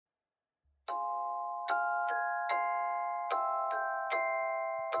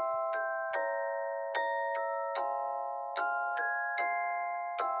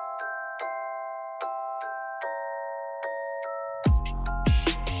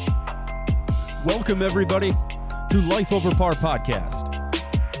Welcome, everybody, to Life Over Par podcast.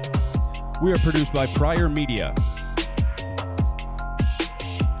 We are produced by Prior Media.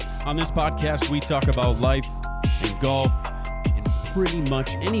 On this podcast, we talk about life and golf and pretty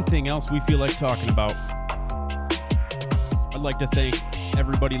much anything else we feel like talking about. I'd like to thank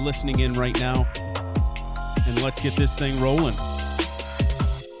everybody listening in right now, and let's get this thing rolling.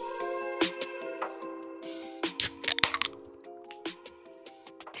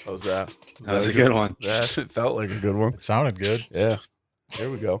 How's that? That was a good one. That felt like a good one. It sounded good. Yeah. There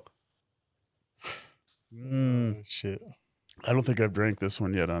we go. Shit. I don't think I've drank this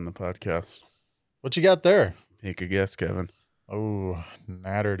one yet on the podcast. What you got there? Take a guess, Kevin. Oh,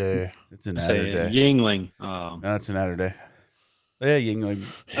 Natter Day. It's an Say Natter Day. Yingling. No, it's an Natter Day. Yeah, Yingling.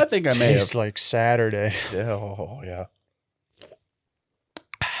 I think I may Tastes have. like Saturday. Yeah, yeah.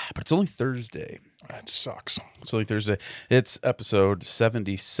 But it's only Thursday. That sucks. It's only Thursday. It's episode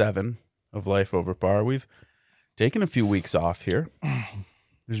 77 of Life Over Par. We've taken a few weeks off here.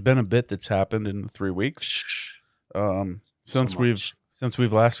 There's been a bit that's happened in the 3 weeks. Since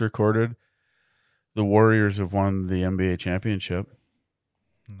we've last recorded, the Warriors have won the NBA championship.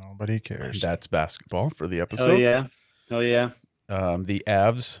 Nobody cares. That's basketball for the episode. Oh yeah. Oh yeah. The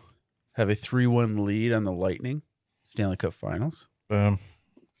Avs have a 3-1 lead on the Lightning, Stanley Cup Finals. Boom.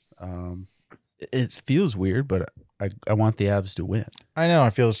 It feels weird, but I want the Avs to win. I know. I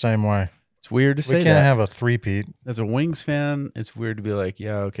feel the same way. It's weird to say We can't that. have a three-peat. As a Wings fan, it's weird to be like,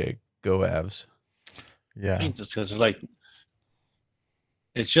 yeah, okay, go Avs. I Yeah. think just because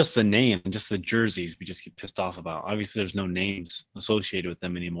it's just the name and just the jerseys we just get pissed off about. Obviously, there's no names associated with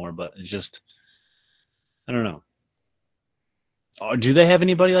them anymore, but it's just, I don't know. Or do they have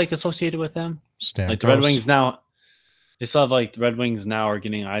anybody like associated with them? Stamkos. Like the Red Wings now, they still have like the Red Wings now are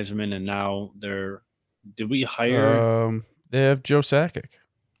getting Yzerman, and now they're. Did we hire? They have Joe Sakic.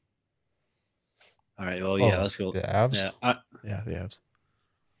 All right. Well, yeah. Let's go. The Avs? Yeah. Yeah, the Avs.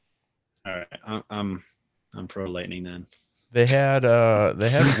 All right. I'm pro Lightning then. They had Wah.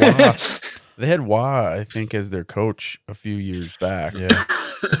 They had Wah, I think, as their coach a few years back. Yeah.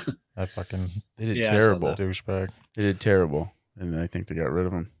 That fucking They did Yeah, I saw terrible. that. douchebag. They did terrible, and I think they got rid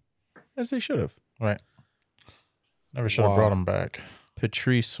of him, as they should have. Right. Never should have Wow. brought him back.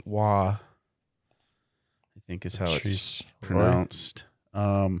 Patrice Wah, I think is how it's Patrice Roy. pronounced.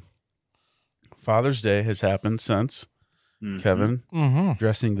 Father's Day has happened since. Mhm. Kevin, Mm-hmm.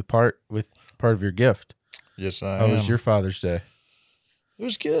 dressing the part with part of your gift. Yes, I How am. was your Father's Day? It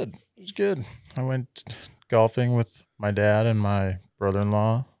was good. It was good. I went golfing with my dad and my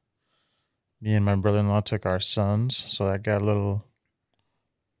brother-in-law. Me and my brother-in-law took our sons, so that got a little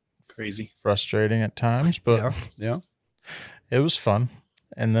Crazy. frustrating at times, but Yeah. it was fun.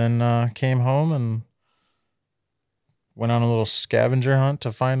 And then came home and went on a little scavenger hunt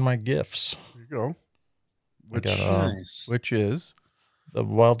to find my gifts. There you go. We got, Nice. Which is the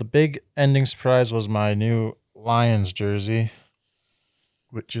big ending surprise was my new Lions jersey,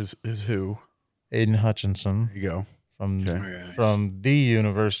 is who? Aiden Hutchinson There you go. from Okay. Alright. from the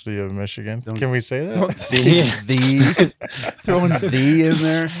University of Michigan. Don't- Can we say that? Don't stick the throwing the in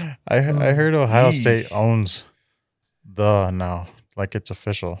there. I heard Ohio Yeesh. State owns the now, like it's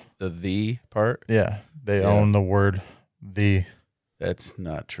official. The part. Yeah, they Yeah. own the word the. That's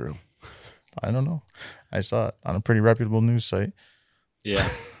not true. I don't know. I saw it on a pretty reputable news site. Yeah.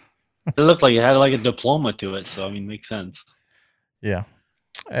 It looked like it had like a diploma to it, so I mean, makes sense. Yeah,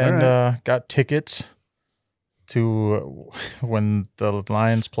 and right. got tickets to when the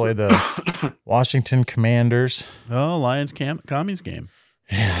Lions play the Washington Commanders. Oh, Lions commies game.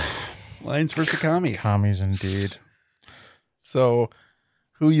 Yeah, Lions versus commies. commies indeed. So,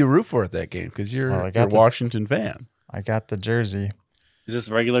 who you root for at that game? Because you're Well, I a got the- Washington fan. I got the jersey. Is this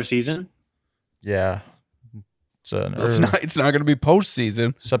regular season? Yeah, it's an It's not. It's not going to be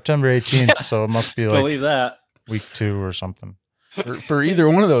postseason September 18th, so it must be like Believe that. week 2 or something. for either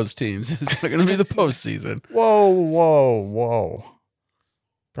one of those teams. It's not going to be the postseason. Whoa.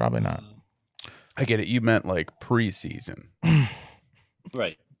 Probably not. I get it. You meant like preseason.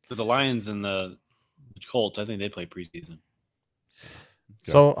 Right. Because the Lions and the Colts, I think they play preseason.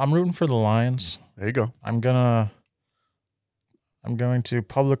 So I'm rooting for the Lions. There you go. I'm going to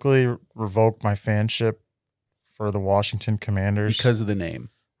publicly revoke my fanship for the Washington Commanders. Because of the name.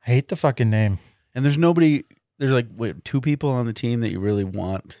 I hate the fucking name. And there's nobody. There's like 2 people on the team that you really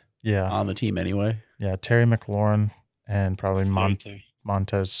want Yeah. on the team anyway. Yeah. Terry McLaurin and probably Sorry.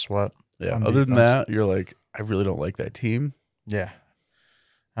 Montez Sweat. Yeah. On Other than defense. that, you're like, I really don't like that team. Yeah.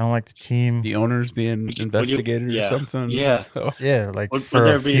 I don't like the team. The owners being Would you- investigated yeah. or something. Yeah. So, Yeah. Like Would for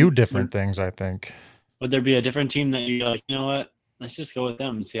there a be- few different things, I think. Would there be a different team that you're like, you know what? Let's just go with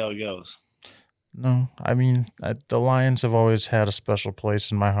them and see how it goes? No, I mean the Lions have always had a special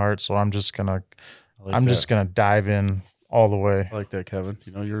place in my heart, so I'm just gonna dive in all the way. I like that, Kevin.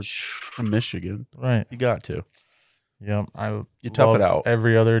 You know, you're from Michigan. Right. You got to. Yep. You tough it love out.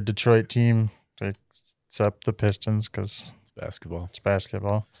 every other Detroit team except the Pistons because It's basketball. it's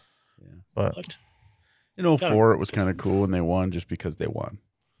basketball. Yeah. But What? In 04, it was kind of cool when they won just because they won.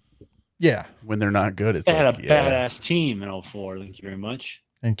 yeah, When they're not good, it's They had like, a badass team in 04. Thank you very much.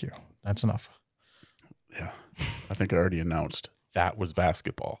 thank you. That's enough. Yeah. I think I already announced that was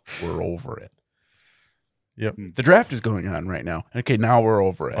basketball. We're over it. Yep. The draft is going on right now. Okay, now we're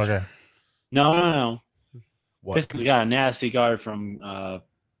over it. Okay. No. What? Pistons got a nasty guard from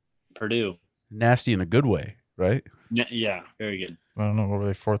Purdue. Nasty in a good way, right? Yeah, very good. I don't know. What were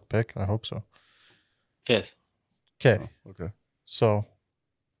they, 4th pick? I hope so. 5th. Okay. Oh, okay. So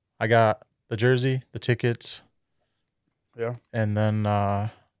I got the jersey, the tickets. Yeah. And then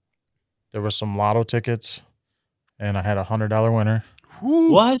there was some lotto tickets, and I had a $100 winner.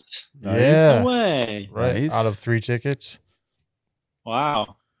 Woo. What? Nice. Yeah. No way. Right. Nice. Out of 3 tickets.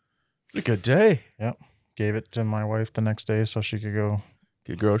 Wow. It's a good day. Gave it to my wife the next day so she could go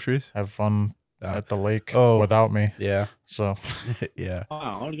Get groceries. have fun Ah. at the lake Oh. without me. Yeah. So Yeah.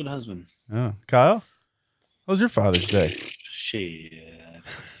 Wow. What a good husband. Oh. Kyle, how was your Father's Day? Shit.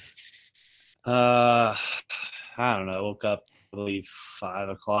 I don't know. I woke up, I believe, 5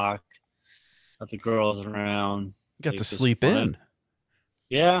 o'clock. Got the girls around. You got Like to this sleep fun. in.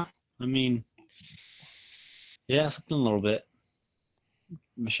 Yeah. I mean, yeah, something a little bit.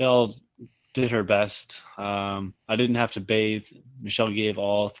 Michelle did her best. I didn't have to bathe. Michelle gave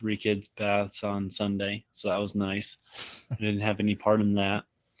all 3 kids baths on Sunday, so that was nice. I didn't have any part in that.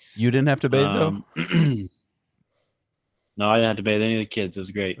 You didn't have to bathe though. No, I didn't have to bathe any of the kids. It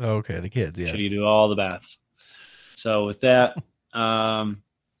was great. Oh, okay, the kids. Yeah. She do all the baths. So with that, I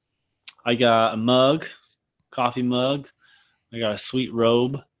got a mug, coffee mug. I got a sweet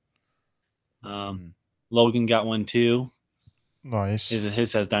robe. Logan got one too. nice.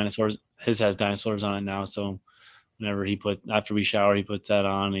 His has dinosaurs. His has dinosaurs on it now. So whenever after we shower, he puts that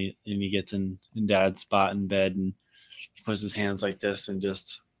on, and he gets in Dad's spot in bed and puts his hands like this and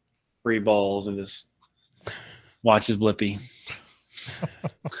just free balls and just watches Blippi.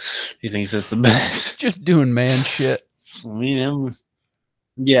 He thinks it's the best. Just doing man shit. I mean,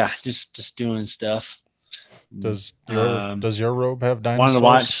 yeah, just doing stuff. Does your robe have dinosaurs? Wanted to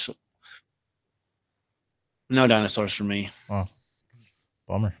watch. No dinosaurs for me.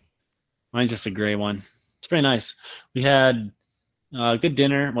 Bummer. Mine's just a gray one. It's pretty nice. We had a good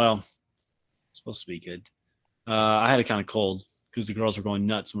dinner. Well, it's supposed to be good. I had it kind of cold because the girls were going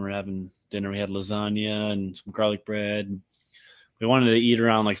nuts when we were having dinner. We had lasagna and some garlic bread. We wanted to eat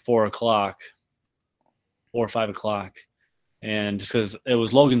around like 4 o'clock, 4 or 5 o'clock. And just because it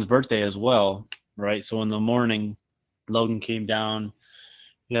was Logan's birthday as well, right? So in the morning, Logan came down.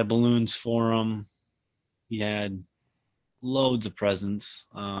 We had balloons for him. He had loads of presents.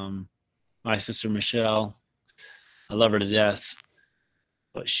 My sister Michelle, I love her to death,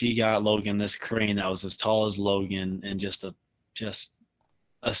 but she got Logan this crane that was as tall as Logan and just a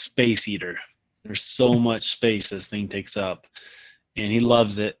space eater. There's so much space this thing takes up, and he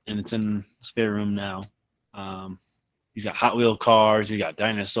loves it. And it's in the spare room now. He's got Hot Wheel cars. He's got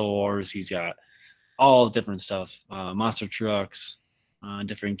dinosaurs. He's got all different stuff, monster trucks,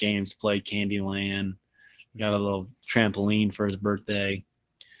 different games to play, Candyland. We got a little trampoline for his birthday.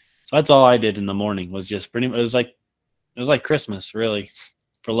 So that's all I did in the morning was just pretty much, it was like Christmas really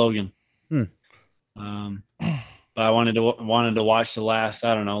for Logan. But I wanted to watch the last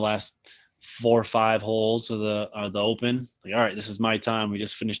 4 or 5 holes of the Open. Like, all right, this is my time. We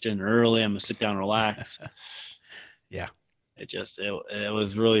just finished dinner early. I'm gonna sit down and relax. Yeah. It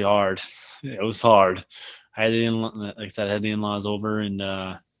was really hard. It was hard. I had like I said, I had the in-laws over, and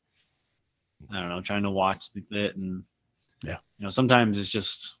I don't know, trying to watch it, and yeah, sometimes it's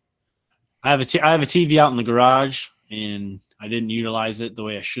just I have a TV out in the garage, and I didn't utilize it the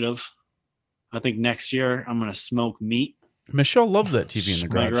way I should have. I think next year I'm gonna smoke meat. Michelle loves that TV in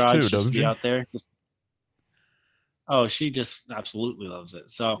the garage too, just doesn't be she? out there. Oh, she just absolutely loves it.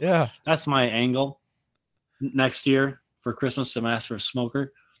 So Yeah. that's my angle. Next year for Christmas, I'm asked for a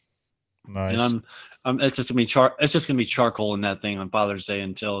smoker. Nice. And it's just gonna be charcoal in that thing on Father's Day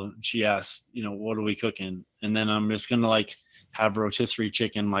until she asks, what are we cooking? And then I'm just gonna like have rotisserie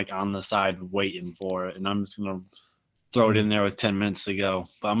chicken like on the side waiting for it, and I'm just gonna throw it in there with 10 minutes to go.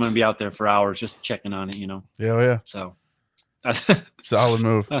 But I'm gonna be out there for hours just checking on it, Yeah. So Solid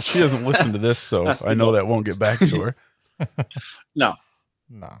move. She doesn't listen to this, so That's the I know goal. that won't get back to her. no.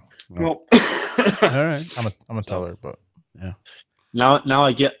 No. Well, All right. I'm gonna tell her, but Yeah. Now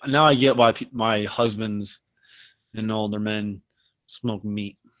I get why my husbands and older men smoke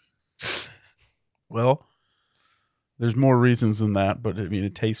meat. Well, there's more reasons than that, but I mean,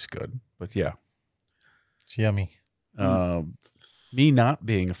 it tastes good. But yeah, It's yummy. Me not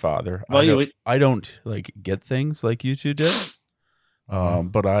being a father, Well, I don't like get things like you two did.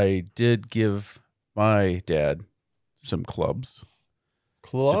 But I did give my dad some clubs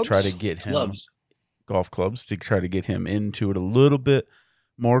Clubs? to try to get him clubs. golf clubs to try to get him into it a little bit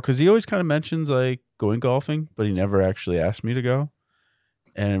more, because he always kind of mentions like going golfing, but he never actually asked me to go.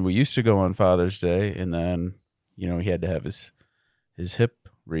 And we used to go on Father's Day, and then he had to have his hip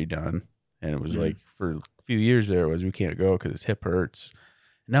redone, and it was like for a few years there it was we can't go because his hip hurts.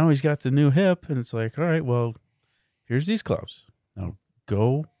 Now he's got the new hip, and it's like, all right, well, here's these clubs. Now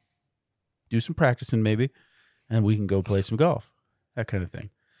go do some practicing maybe, and we can go play some golf, that kind of thing.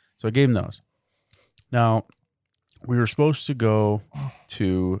 So I gave him those. Now, we were supposed to go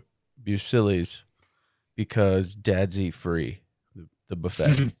to Bucilli's because Dad's Eat Free, the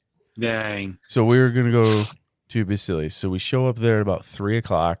buffet. Dang. So we were going to go to Bucilli's. So we show up there at about 3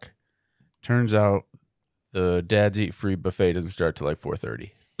 o'clock. Turns out the Dad's Eat Free buffet doesn't start till like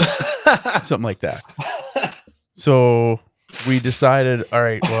 4:30. Something like that. So we decided, all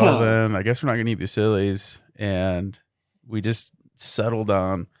right, well then I guess we're not going to eat Bucilli's. And we just settled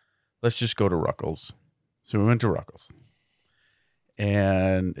on, let's just go to Ruckles. So we went to Ruckles.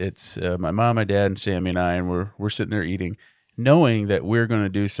 And it's my mom, my dad, and Sammy and I, and we're sitting there eating, knowing that we're going to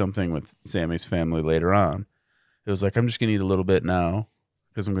do something with Sammy's family later on. It was like, I'm just going to eat a little bit now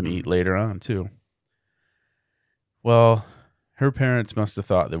because I'm going to eat later on too. Well, her parents must have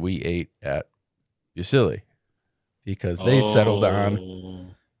thought that we ate at Bucilli because they settled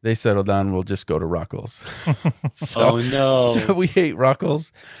on, we'll just go to Ruckles. Oh, no. So we ate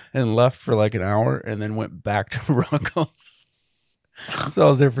Ruckles and left for like an hour and then went back to Ruckles. So I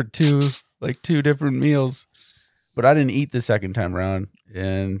was there for two different meals, but I didn't eat the second time around.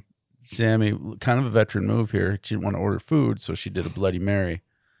 And Sammy, kind of a veteran move here, she didn't want to order food, so she did a Bloody Mary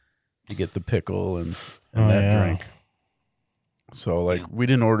to get the pickle and that drink. So we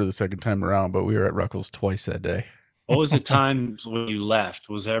didn't order the second time around, but we were at Ruckles twice that day. What was the time when you left?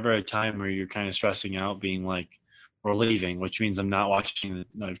 Was there ever a time where you're kind of stressing out, being like, "We're leaving," which means I'm not watching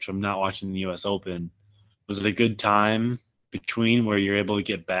the U.S. Open? Was it a good time between where you're able to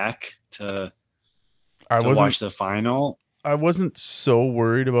get back to watch the final? I wasn't so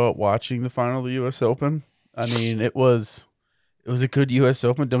worried about watching the final of the U.S. Open. I mean, it was a good U.S.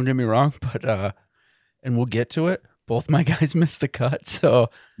 Open. Don't get me wrong, but and we'll get to it. Both my guys missed the cut, so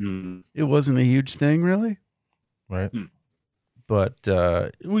it wasn't a huge thing, really. Right. But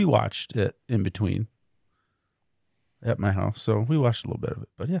we watched it in between at my house, so we watched a little bit of it.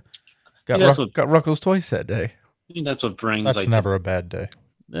 But yeah, got Ruckles twice that day. I think that's what brings. That's never a bad day.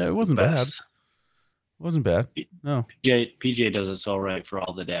 Yeah, it wasn't bad. It wasn't bad. No. PJ does it so right for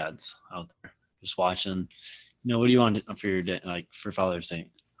all the dads out there just watching. What do you want for your day, like for Father's Day?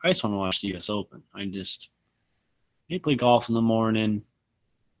 I just want to watch the U.S. Open. I play golf in the morning,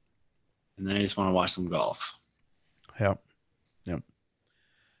 and then I just want to watch some golf. Yep.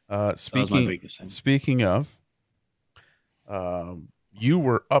 That was my biggest thing. Speaking of, you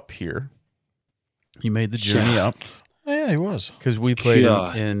were up here. You made the journey up. Oh, yeah, he was. Because we played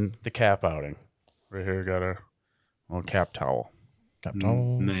in the cap outing. Right here, got a little cap towel. Cap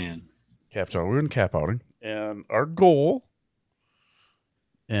towel. Man. Cap towel. We were in cap outing. And our goal,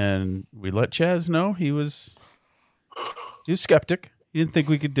 and we let Chaz know he was skeptic. He didn't think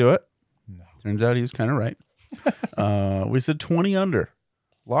we could do it. No. Turns out he was kind of right. We said 20 under.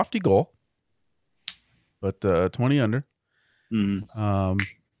 Lofty goal. But 20 under.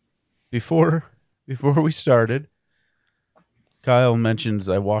 Before we started, Kyle mentions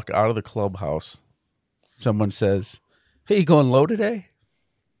I walk out of the clubhouse. Someone says, "Hey, you going low today?"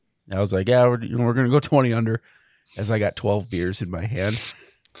 I was like, "Yeah, we're going to go 20 under." As I got 12 beers in my hand,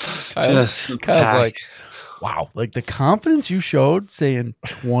 Kyle's like, "Wow, like the confidence you showed saying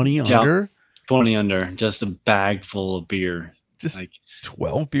 20 under, 20 under, just a bag full of beer, just like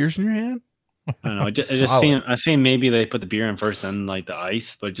 12 beers in your hand." I don't know. It just seemed. I seen maybe they put the beer in first, then like the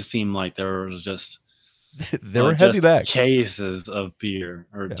ice, but it just seemed like there was just there were heavy bags, cases of beer,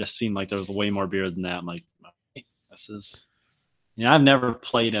 or it just seemed like there was way more beer than that. I'm like, hey, this is. I've never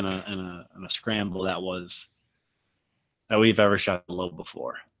played in a scramble that we've ever shot low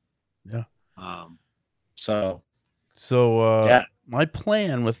before. Yeah. So my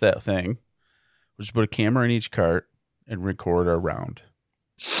plan with that thing was to put a camera in each cart and record our round.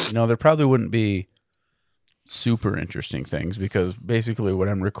 There probably wouldn't be super interesting things because basically what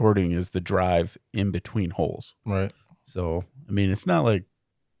I'm recording is the drive in between holes. Right. So, I mean, it's not like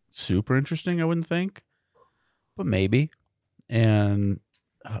super interesting, I wouldn't think, but maybe. And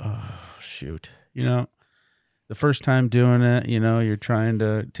shoot, the first time doing it, you're trying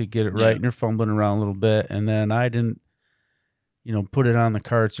to get it right, Yeah. and you're fumbling around a little bit. And then I didn't, put it on the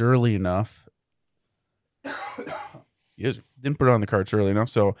carts early enough. Excuse me. Didn't put it on the carts early enough,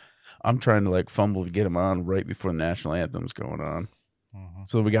 so I'm trying to like fumble to get them on right before the national anthem's going on. Mhm.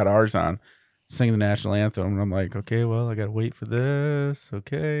 So we got ours on, sing the national anthem, and I'm like, okay, well, I got to wait for this.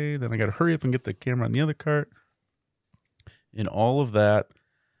 Okay, then I got to hurry up and get the camera on the other cart. In all of that,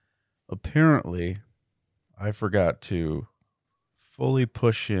 apparently, I forgot to fully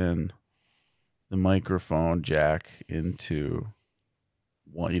push in the microphone jack into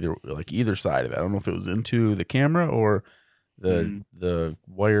either side of it. I don't know if it was into the camera or the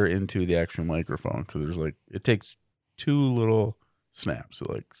wire into the actual microphone, because there's it takes two little snaps,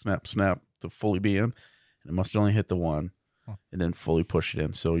 so snap to fully be in, and it must only hit the one and then fully push it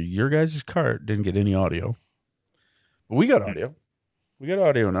in. So your guys' cart didn't get any audio, but we got audio. We got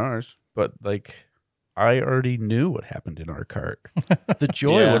audio in ours, but I already knew what happened in our cart. The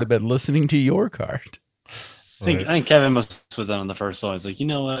joy Yeah. would have been listening to your cart. I think Kevin must have done on the first one. He's like, you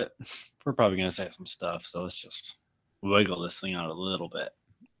know what? We're probably gonna say some stuff, so let's just wiggle this thing out a little bit.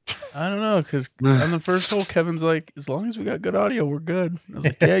 I don't know, because on the first hole, Kevin's like, as long as we got good audio, we're good. I was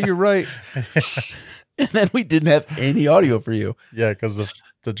like, yeah, you're right. And then we didn't have any audio for you. Yeah, because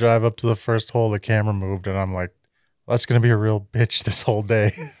the drive up to the first hole, the camera moved, and I'm like, that's going to be a real bitch this whole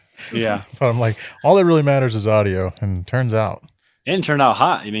day. Yeah. But I'm like, all that really matters is audio, and turns out. It didn't turn out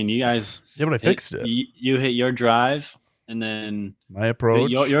hot. I mean, you guys. Yeah, but I fixed it. You hit your drive, and then My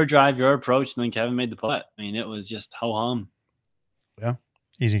approach. your drive, your approach, and then Kevin made the putt. I mean, it was just ho hum.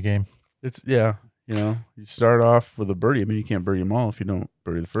 Easy game. It's, you start off with a birdie. I mean, you can't birdie them all if you don't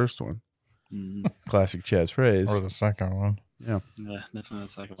birdie the first one. Mhm. Classic Chaz phrase. Or the second one. Yeah, definitely the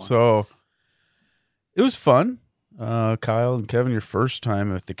second one. So it was fun. Kyle and Kevin, your first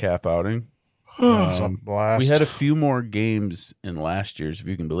time at the cap outing. It was a blast. We had a few more games in last year's, if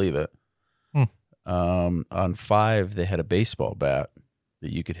you can believe it. On 5, they had a baseball bat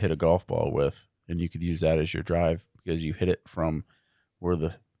that you could hit a golf ball with, and you could use that as your drive because you hit it from where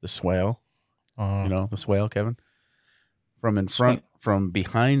the swale, the swale, Kevin, from in front, from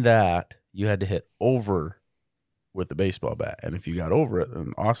behind that, you had to hit over with the baseball bat, and if you got over it,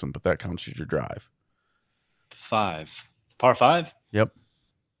 then awesome. But that counts as your drive. 5, par 5. Yep.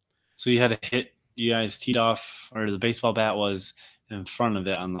 So you had to hit. You guys teed off, or the baseball bat was in front of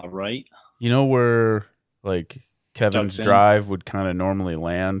it on the right. You know where Kevin's Ducks in. drive would kind of normally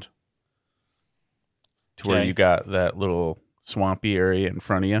land, to where Okay. you got that little swampy area in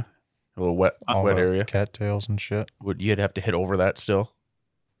front of you, a little wet all wet the area. cattails and shit. You'd have to hit over that still?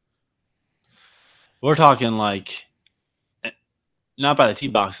 We're talking not by the tee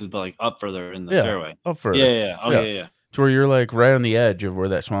boxes, but up further in the Yeah. fairway. Up further. Yeah. Okay, yeah. To where you're right on the edge of where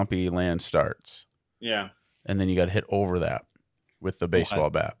that swampy land starts. Yeah. And then you got to hit over that with the baseball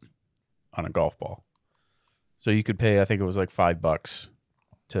bat on a golf ball. So you could pay, I think it was $5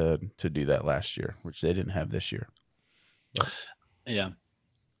 to do that last year, which they didn't have this year. Yeah.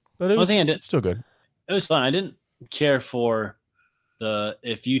 But it was thing I did- still good. It was fun. I didn't care for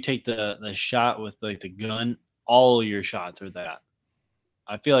if you take the shot with the gun, all your shots are that.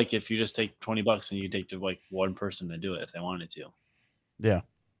 I feel like if you just take $20 and you take to one person to do it if they wanted to. Yeah.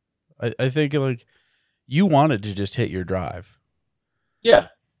 I think you wanted to just hit your drive. Yeah.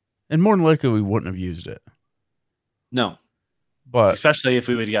 And more than likely we wouldn't have used it. No. But Especially if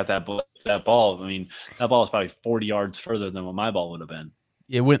we would have got that ball. I mean, that ball was probably 40 yards further than what my ball would have been.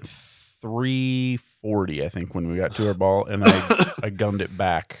 it went 340, I think, when we got to our ball, and I gunned it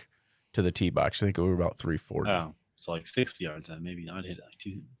back to the tee box. I think we were about 340. Oh, so 60 yards. Maybe I'd hit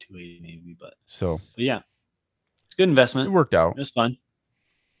 280 maybe, but So yeah, good investment. it worked out, It was fun.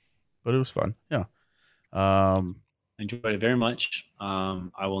 but it was fun. Yeah. Enjoyed it very much.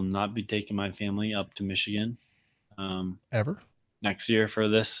 I will not be taking my family up to Michigan Ever? next year for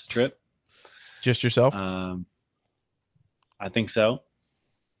this trip. Just yourself? I think so.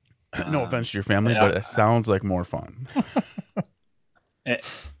 No offense to your family, yeah. but it sounds like more fun.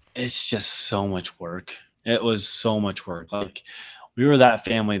 It's just so much work. It was so much work. Like, we were that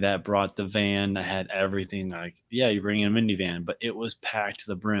family that brought the van that had everything. Like, yeah, you bring in a minivan, but it was packed to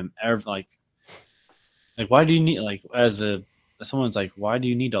the brim. Like, why do you need, someone's like, why do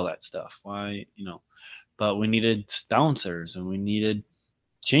you need all that stuff? Why, but we needed bouncers, and we needed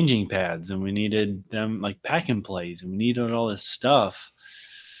changing pads, and we needed them like pack and plays, and we needed all this stuff.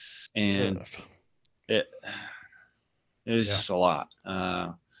 And it was just a lot.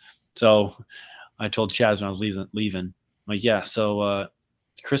 So I told Chaz when I was leaving, like, yeah, so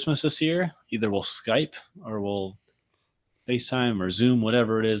Christmas this year, either we'll Skype or we'll FaceTime or Zoom,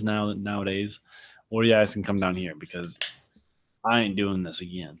 whatever it is nowadays, or you guys can come down here because I ain't doing this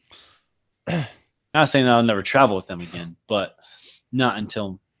again. Not saying that I'll never travel with them again, but not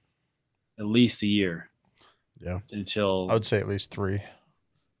until at least a year. Yeah. Until I would say at least 3.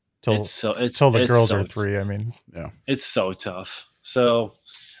 Till the girls are 3. I mean, Yeah. It's so tough. So,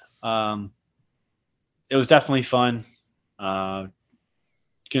 it was definitely fun. Gonna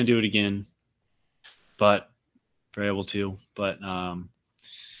do it again, but if we're able to. But I'll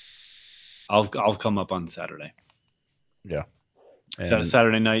come up on Saturday. Yeah. And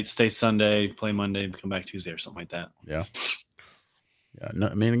Saturday night, stay Sunday, play Monday, come back Tuesday or something like that. Yeah. Yeah. No,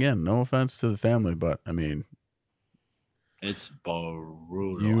 I mean, again, no offense to the family, but I mean, it's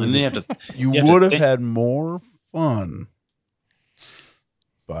brutal. And they have to. You would have had more fun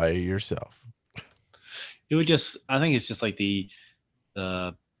by yourself. It would just. I think it's just like the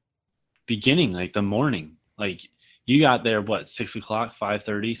beginning, like the morning. Like you got there, what, 6 o'clock,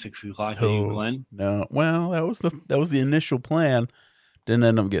 5:30, 6 o'clock, Glenn? No, well, that was the initial plan. Didn't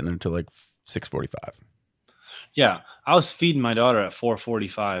end up getting until like 6:45. Yeah, I was feeding my daughter at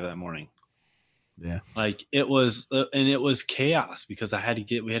 4:45 that morning. Yeah, like it was chaos because we had to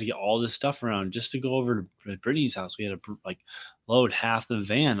get all this stuff around just to go over to Brittany's house. We had to like load half the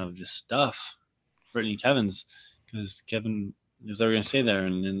van of just stuff, Brittany and Kevin's, because Kevin is they were gonna stay there,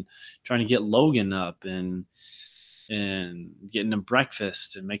 and then trying to get Logan up and getting him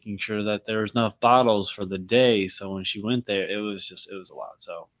breakfast and making sure that there was enough bottles for the day. So when she went there, it was a lot.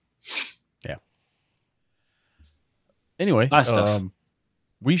 So yeah. Anyway,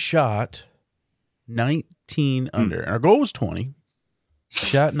 we shot 19 under. Our goal was 20.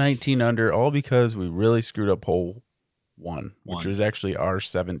 Shot 19 under, all because we really screwed up hole 1, which was actually our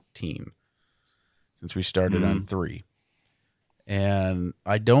 17, since we started on 3. And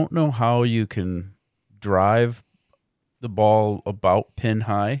I don't know how you can drive the ball about pin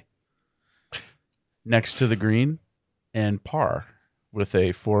high next to the green and par with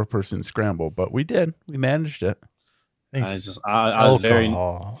a 4-person scramble, but we did. We managed it. I was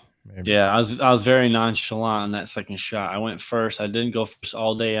very nonchalant on that second shot. I went first. I didn't go first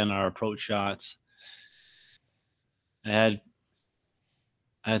all day on our approach shots. I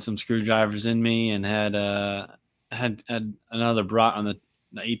had some screwdrivers in me and had another brat on the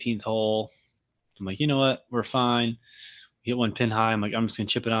 18th hole. I'm like, you know what? We're fine. We hit one pin high. I'm like, I'm just gonna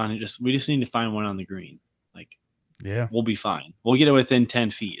chip it on. We just need to find one on the green. Like, yeah, we'll be fine. We'll get it within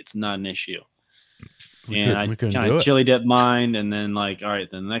 10 feet. It's not an issue. I kind of chili dipped mine, and then like, all right,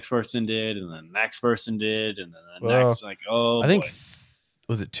 then the next person did, and then the next person did, and then the next, like, oh, I think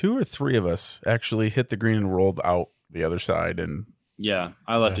was it 2 or 3 of us actually hit the green and rolled out the other side, and yeah,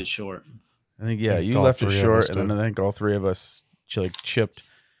 I left it short. I think you left it short, and then I think all 3 of us chipped.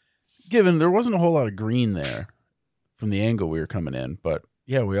 Given there wasn't a whole lot of green there from the angle we were coming in, but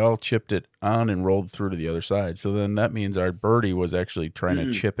yeah, we all chipped it on and rolled through to the other side. So then that means our birdie was actually trying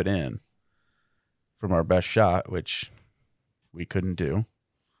to chip it in from our best shot, which we couldn't do.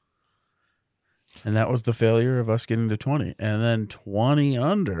 And that was the failure of us getting to 20. And then 20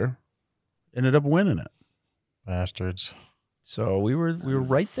 under ended up winning it. Bastards. So we were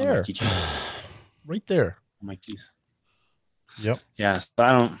right there. Right there. Yep. Yeah,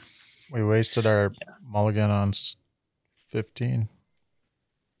 so we wasted our mulligan on 15.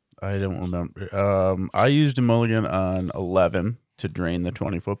 I don't remember. I used a mulligan on 11 to drain the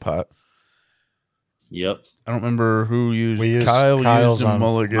 20-foot putt. Yep. I don't remember who used. Kyle used a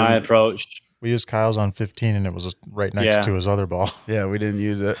mulligan. I approached. We used Kyle's on 15, and it was right next to his other ball. Yeah, we didn't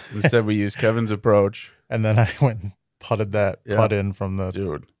use it. Instead, we used Kevin's approach. And then I went and putted that putt in from the...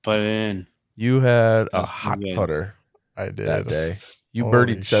 Dude. Put it in. You had a hot putter. I did. That day. You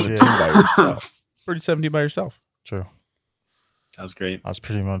birdied 17 by yourself. Birdied 17 by yourself. True. That was great. I was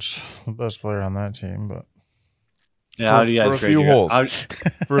pretty much the best player on that team, but... Yeah, how do you guys grade your holes?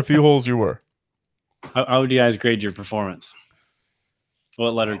 For a few holes, you were. How would you guys grade your performance?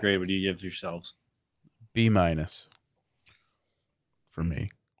 What letter grade would you give yourselves? B- for me.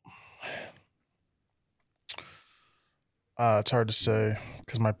 It's hard to say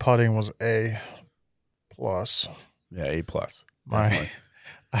because my putting was A+. Yeah, A+.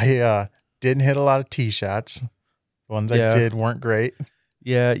 I didn't hit a lot of tee shots. The ones I did weren't great.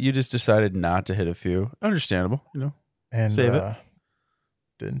 Yeah, you just decided not to hit a few. Understandable, And save it.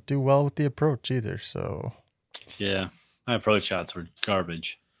 Didn't do well with the approach either, so... Yeah, my approach shots were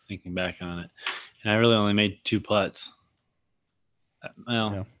garbage, thinking back on it. And I really only made 2 putts.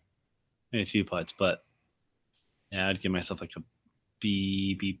 Well, maybe a few putts, but yeah, I'd give myself like a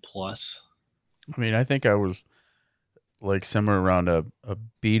B+. I mean, I think I was like somewhere around a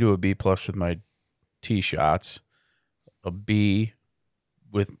B to a B plus with my tee shots, a B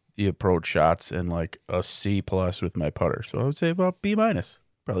with the approach shots, and like a C plus with my putter. So I would say about B minus,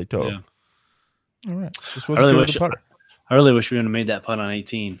 probably total. Yeah. All right. Just I wasn't really good with wish the putter. I really wish we would have made that putt on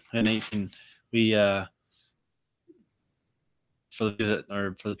 18. And 18, we for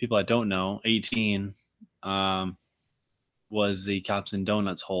the people that don't know, 18 was the Cops and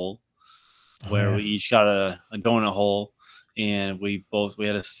Donuts hole, where we each got a donut hole, and we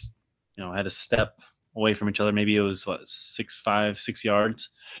had a step away from each other. Maybe it was 6 yards.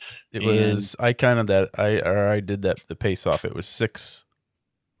 It was I did that the pace off. It was 6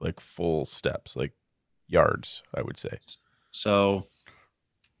 like full steps, like yards, I would say. So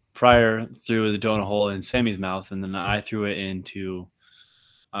Pryor threw the donut hole in Sammy's mouth, and then I threw it into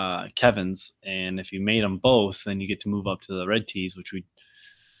Kevin's. And if you made them both, then you get to move up to the red tees, which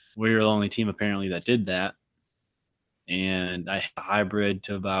we're the only team apparently that did that. And I had a hybrid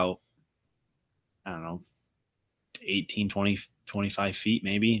to about, I don't know, 18, 20, 25 feet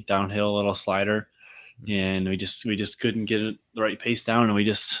maybe, downhill, a little slider. And we just couldn't get it the right pace down, and we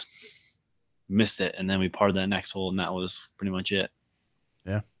just missed it. And then we parred that next hole, and that was pretty much it.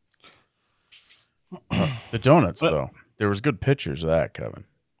 Yeah. The donuts, though, there was good pictures of that, Kevin.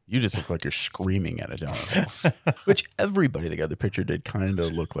 You just look like you're screaming at a donut, which everybody that got the picture did kind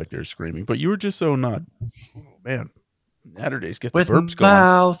of look like they're screaming, but you were just so not. Man, Saturdays get the With burps going.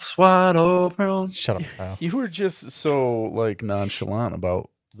 mouths wide open. Shut up, Kyle. You were just so like nonchalant about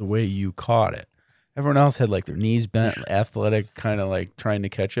the way you caught it. Everyone else had like their knees bent, athletic, kind of like trying to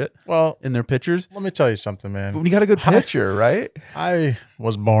catch it Well, in their pictures. let me tell you something, But man. when you got a good picture, right? I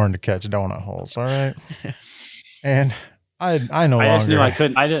was born to catch donut holes, all right? And I no I just knew longer I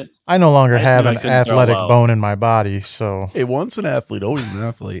couldn't. I no longer I just have knew I an couldn't throw athletic well. bone in my body, so Hey, once an athlete, always an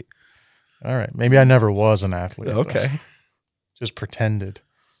athlete. all right. Maybe I never was an athlete. but Okay. Just pretended.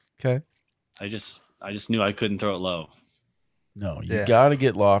 Okay. I just knew I couldn't throw it low. No, you Yeah. got to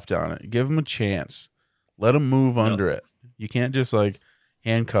get loft on it. Give them a chance. Let them move under it. You can't just like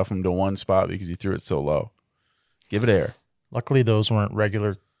handcuff them to one spot because you threw it so low. Give it air. Luckily, those weren't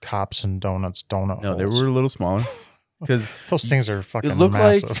regular Cops and Donuts donut No, holes. they were a little smaller because Those things are fucking it looked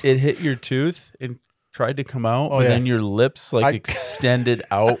massive. like it hit your tooth and tried to come out, Oh, but yeah. then your lips like I- extended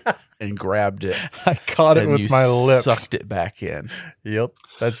out and grabbed it. I caught it and you with my lips. sucked it back in. Yep,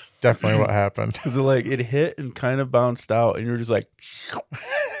 that's definitely what happened. Because it hit and kind of bounced out, and you were just like,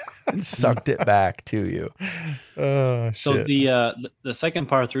 and sucked it back to you. Oh, So shit. the second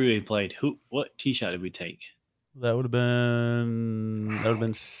par 3 we played, what tee shot did we take? That would have been. I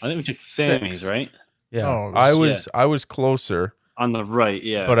think we took Sammy's, right? Yeah, Oh, it was- I was closer, On the right,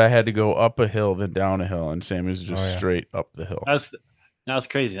 yeah. but I had to go up a hill then down a hill, and Sammy's was just Oh, yeah. straight up the hill. That was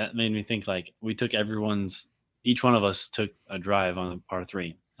crazy. That made me think like we took each one of us took a drive on the par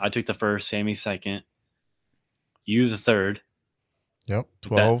 3. I took the first, Sammy second, you the third, Yep,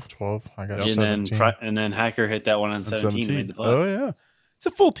 12, 12. I got and 17. then Hacker hit that one on and 17 and made the putt. Oh yeah, it's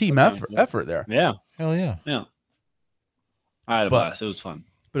a full team That's nice. effort there, Yeah, Hell yeah. I had a But- blast. It was fun.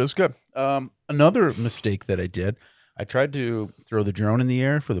 but it was good. Another mistake that I did, I tried to throw the drone in the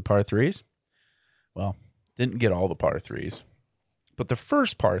air for the par 3s. Well, didn't get all the par 3s, but the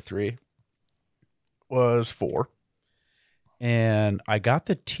first par 3 was 4, and I got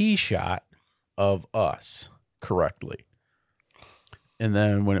the tee shot of us correctly. And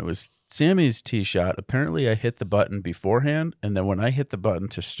then when it was Sammy's tee shot, apparently I hit the button beforehand, and then when I hit the button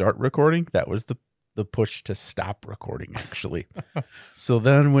to start recording, that was the push to stop recording, actually. So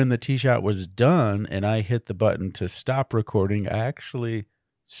then when the tee shot was done and I hit the button to stop recording, I actually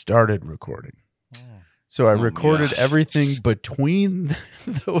started recording. So I Oh my recorded gosh. everything between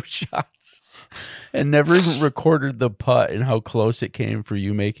those shots and never even recorded the putt and how close it came for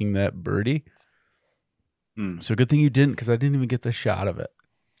you making that birdie. Hmm. So good thing you didn't, because I didn't even get the shot of it.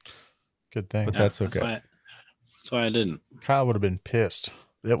 Good thing. But that's okay. That's why I didn't. Kyle would have been pissed.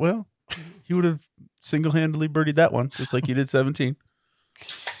 Yeah, well, he would have single-handedly birdied that one, just like you did 17.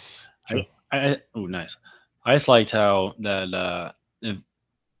 Oh, nice. I just liked how that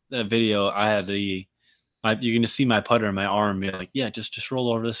video I had you can just see my putter in my arm be like, yeah, just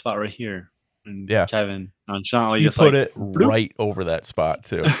roll over this spot right here. And Yeah. Kevin nonchalantly You just put like it right over that spot,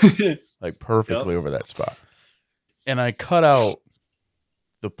 too. Like perfectly over that spot. And I cut out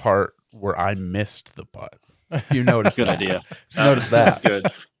the part where I missed the putt. You noticed good that. idea. Notice that. That's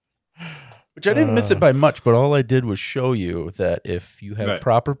good. Which I didn't miss it by much, but all I did was show you that if you have Right.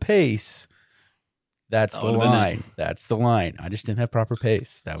 proper pace, that's That the would've been it. line. That's the line. I just didn't have proper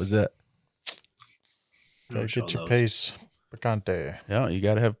pace. That was it. Gotta Show get your those. pace. Picante. Yeah, you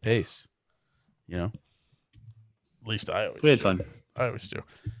got to have pace. You know? At least I always We had do. fun. I always do.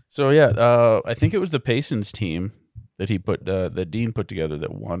 So yeah, I think it was the Paysons team that that Dean put together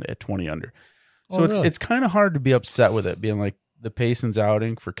that won at 20 under. So Oh, it's really? it's kind of hard to be upset with it being like the Paysons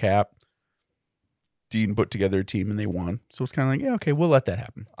outing for Cap. Dean put together a team and they won. So it's kind of like, yeah, okay, we'll let that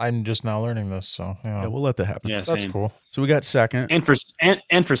happen. I'm just now learning this, so Yeah, we'll let that happen. Yeah, that's same. cool. So we got second. And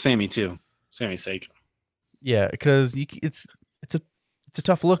for Sammy too. Sammy's sake. Yeah, because it's a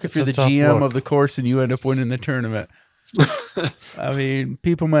tough look if It's you're a the tough GM look. of the course and you end up winning the tournament. I mean,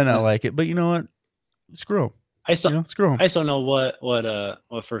 people might not like it, but you know what? Screw them. I still Screw them. I still know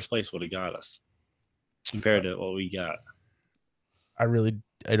what first place would have got us compared to what we got. I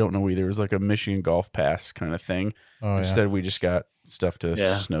don't know either. It was like a Michigan golf pass kind of thing. Oh, yeah. Instead, we just got stuff to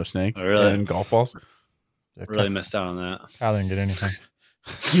Yeah. snow snake Oh, really? and golf balls. Yeah, Really missed out on that. Kyle didn't get anything.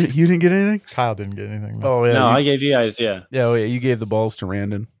 You didn't get anything? Kyle didn't get anything. No. Oh yeah, No, you, I gave you guys, yeah. you gave the balls to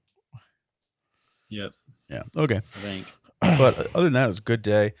Randon. Yep, Yeah, okay. I think. But other than that, it was a good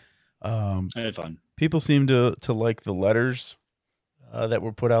day. I had fun. People seem to like the letters that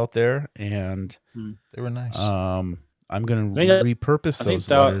were put out there, and They were nice. I'm going I to think repurpose I think those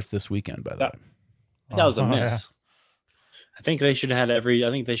that- letters this weekend. By the that- way, That was a Oh, miss. I think they should have had a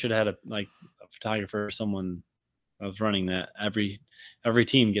photographer or someone that was running that every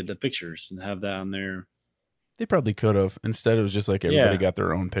team get the pictures and have that on there. they probably could have. Instead, it was just like everybody Yeah. got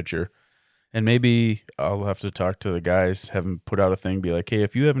their own picture. And maybe I'll have to talk to the guys, have them put out a thing, be like, hey,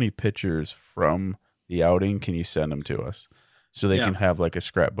 if you have any pictures from the outing, can you send them to us? So they Yeah. can have like a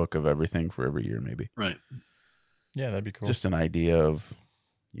scrapbook of everything for every year, maybe. Right. Yeah, that'd be cool. Just an idea of,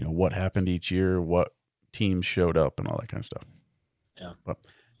 what happened each year, what teams showed up, and all that kind of stuff. Yeah. But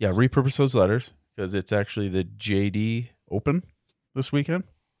yeah, repurpose those letters because it's actually the JD Open this weekend.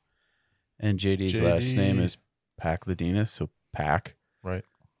 And JD's last JD. name is Pacladinas, so Pac. Right.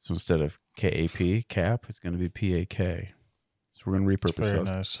 So instead of KAP, Cap, it's going to be PAK. So we're going to It's repurpose very those.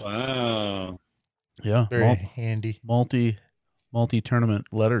 nice. Wow. Yeah, Very handy. multi-tournament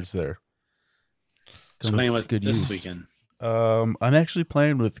letters there. So Comes playing to with good this use. weekend. I'm actually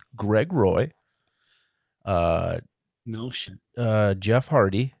playing with Greg Roy, No shit. Jeff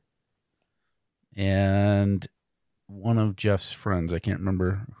Hardy, and one of Jeff's friends. I can't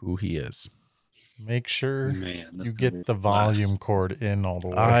remember who he is. Make sure Man, that's you gonna be get the blast. volume cord in all the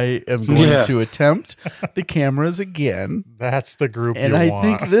way. I am going Yeah. to attempt the cameras again. That's the group And you I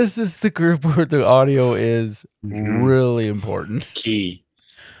want. think this is the group where the audio is Mhm. really important. Key.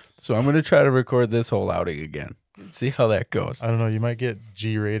 So I'm going to try to record this whole outing again and see how that goes. I don't know. You might get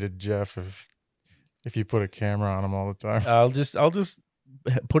G-rated Jeff if you put a camera on him all the time. I'll just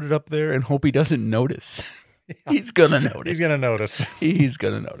put it up there and hope he doesn't notice. He's going to notice. He's gonna notice. He's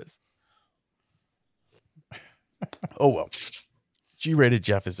going to notice. Oh, well. G-rated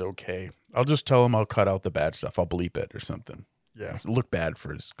Jeff is okay. I'll just tell him I'll cut out the bad stuff. I'll bleep it or something. Yeah, Look bad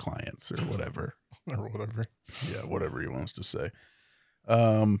for his clients or whatever. or whatever. Yeah, whatever he wants to say.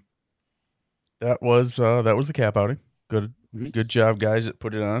 That was the Cap outing. Mhm. Good job, guys, that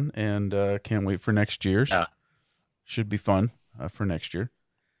put it on, and can't wait for next year's. Yeah. Should be fun for next year.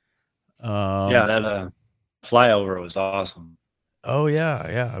 Yeah, that flyover was awesome. Oh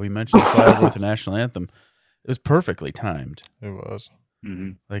yeah. We mentioned the flyover with the national anthem. It was perfectly timed. It was.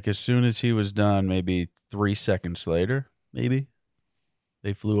 Hmm. Like as soon as he was done, maybe 3 seconds later, maybe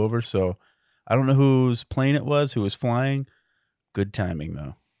they flew over. So I don't know whose plane it was, who was flying. Good timing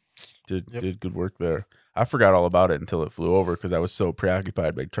though. Did good work there. I forgot all about it until it flew over because I was so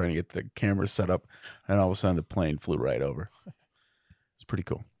preoccupied by trying to get the camera set up, and all of a sudden the plane flew right over. It's pretty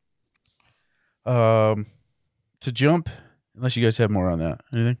cool. To jump, unless you guys have more on that.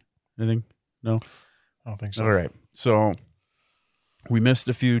 Anything? No. I don't think so. All right. So we missed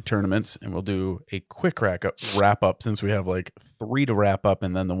a few tournaments, and we'll do a quick wrap up since we have like 3 to wrap up,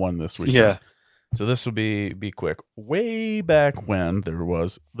 and then the one this week. Yeah. So this will be quick. Way back when there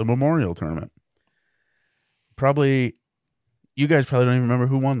was the Memorial Tournament. You guys probably don't even remember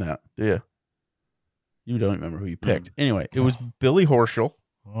who won that, do you? You don't remember who you picked. Anyway, it was Billy Horschel.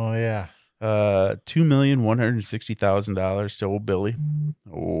 Oh yeah. $2,160,000 to old Billy.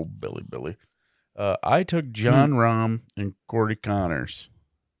 Oh, Billy. I took John Rahm and Corey Connors.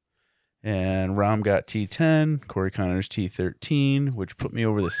 And Rahm got T10, Corey Connors T13, which put me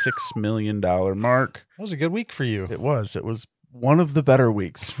over the $6 million mark. That was a good week for you. It was one of the better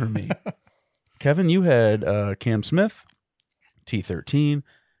weeks for me. Kevin, you had Cam Smith, T13,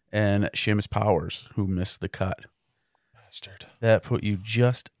 and Seamus Powers, who missed the cut. Bastard. That put you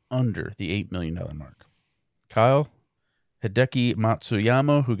just under the $8 million mark. Kyle, Hideki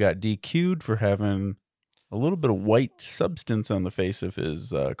Matsuyama, who got DQ'd for having a little bit of white substance on the face of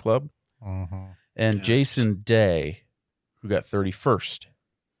his club. Mm-hmm. and Yes. Jason Day, who got 31st.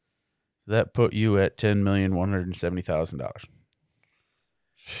 That put you at $10,170,000.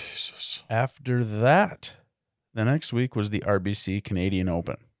 Jesus. After that, the next week was the RBC Canadian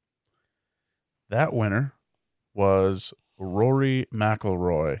Open. That winner was Rory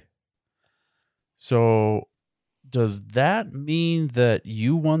McIlroy. So does that mean that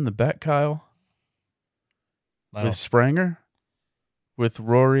you won the bet, Kyle, I with don't, Spranger, with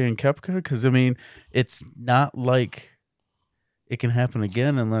Rory and Koepka? Because, I mean, it's not like it can happen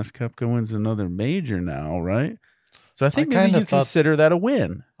again unless Koepka wins another major now, right? So I think maybe kinda you thought- consider that a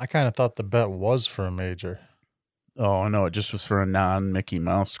win. I kind of thought the bet was for a major. Oh, no, it just was for a non-Mickey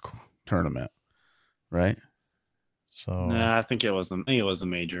Mouse tournament, right? So Nah, I think it was a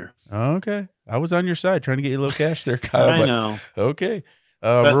major. Okay. I was on your side trying to get you a little cash there, Kyle. I but know, okay.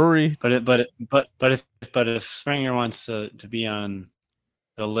 But- Rory, but if Springer wants to be on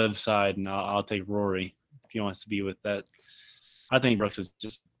the live side, and I'll take Rory if he wants to be with that. I think Brooks is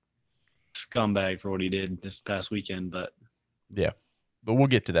just scumbag for what he did this past weekend, but but we'll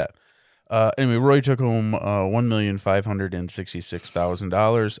get to that. Anyway, Rory took home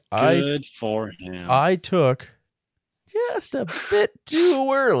 $1,566,000. good for him. I took just a bit too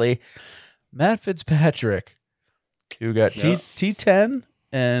early Matt Fitzpatrick, who got Yeah. T10,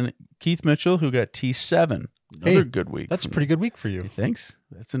 and Keith Mitchell, who got T7. Another Hey, good week. that's a for me. pretty good week for you. Thanks.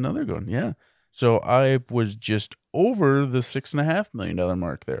 That's another good one. Yeah. So I was just over the $6.5 million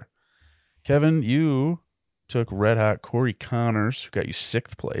mark there. Kevin, you took red hot Corey Connors, who got you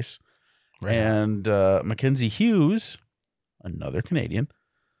 6th place. Right. And Mackenzie Hughes, another Canadian,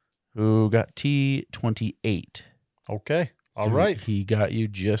 who got T28. Okay. All So right. He got you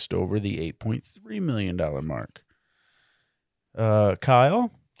just over the $8.3 million mark.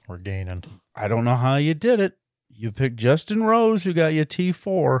 Kyle, We're gaining. I don't know how you did it. You picked Justin Rose, who got you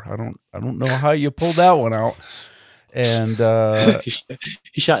T4. I don't know how you pulled that one out. And he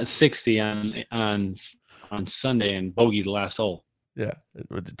shot 60 on Sunday and bogeyed the last hole. yeah,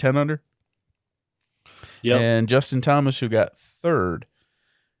 with the 10 under. Yep. And Justin Thomas, who got 3rd.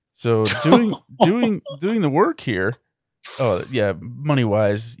 So doing the work here. Oh yeah, money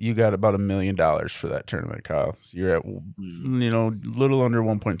wise, you got about $1 million for that tournament, Kyle. So you're at little under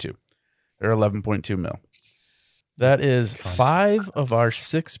 1.2 or 11.2 mil. That is 5 of our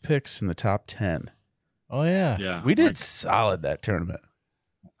 6 picks in the top 10. Oh yeah. Yeah. We did solid that tournament.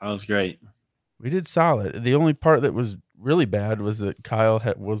 That was great. We did solid. The only part that was really bad was that Kyle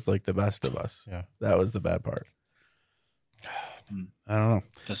was like the best of us. Yeah. That was the bad part. I don't know.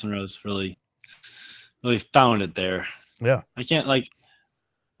 Justin Rose really found it there. Yeah. I can't I'm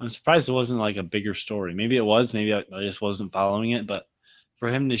surprised it wasn't like a bigger story. Maybe it was. Maybe I just wasn't following it. But for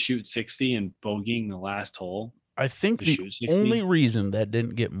him to shoot 60 and bogeying the last hole, I think to the shoot 60? only reason that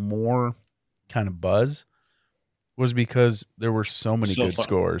didn't get more kind of buzz was because there were so many So good far-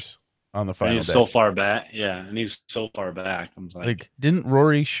 scores on the and final he was day. so far back. Yeah, and he was so far back. I was Like, didn't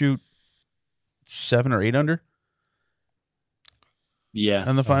Rory shoot 7 or 8 under yeah,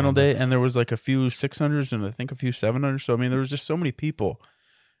 on the final remember. day? And there was like a few 600s and I think a few 700s. So I mean, there was just so many people,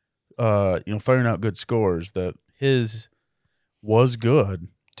 firing out good scores that his was good,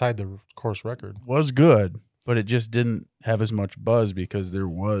 Tied the course record. but it just didn't have as much buzz because there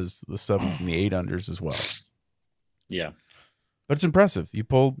was the 7s and the 8 unders as well. yeah. But it's impressive. You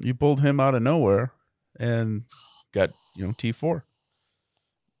pulled him out of nowhere and got, T4.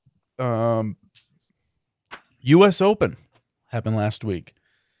 US Open happened last week.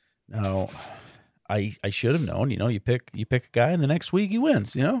 Now, I should have known, you pick a guy and the next week he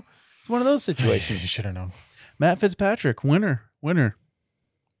wins, It's one of those You situations. should have known. Matt Fitzpatrick, winner. Chicken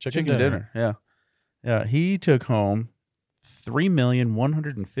Chicken dinner. dinner. Yeah. Yeah, he took home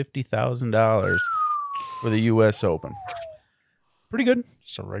 $3,150,000 for the US Open. Pretty good.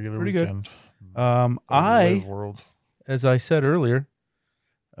 Just a regular Pretty good. weekend. I Live world. as I said earlier,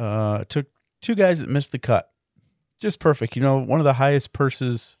 took 2 guys that missed the cut. Just perfect. One of the highest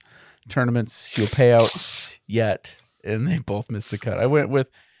purses tournaments you'll pay out yet, and they both missed the cut. I went with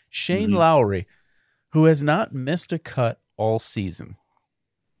Shane Lowry, who has not missed a cut all season.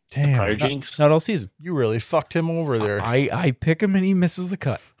 Prior Damn. jinx. Not all season. You really fucked him over there. I pick him and he misses the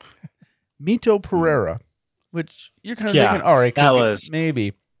cut. Mito Pereira, which you're kind of Yeah, thinking, all right, that could be- was-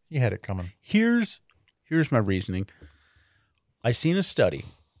 maybe. You had it coming. Here's my reasoning. I seen a study,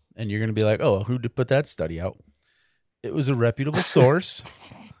 and you're going to be like, oh, who put that study out? It was a reputable source,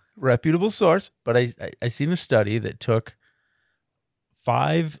 but I seen a study that took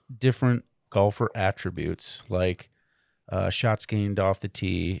 5 different golfer attributes, like shots gained off the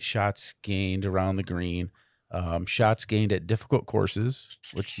tee, shots gained around the green, Shots gained at difficult courses,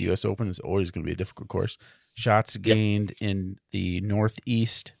 which the U.S. Open is always going to be a difficult course. Shots gained in the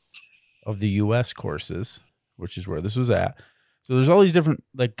northeast of the U.S. courses, which is where this was at. So there's all these different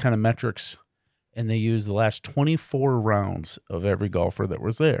like kind of metrics, and they use the last 24 rounds of every golfer that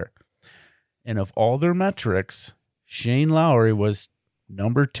was there. And of all their metrics, Shane Lowry was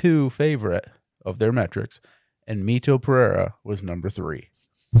number 2 favorite of their metrics, and Mito Pereira was number 3.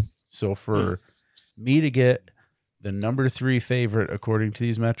 So for me to get the number 3 favorite according to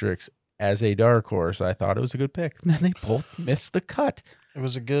these metrics as a dark horse, I thought it was a good pick. And then they both missed the cut. It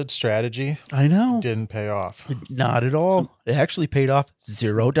was a good strategy. I know. Didn't pay off. Not at all. It actually paid off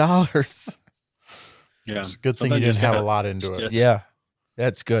 $0. Yeah. It's a good thing you Sometimes didn't have a gotta- lot into it. just- Yeah,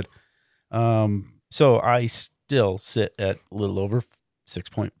 that's good. So I still sit at a little over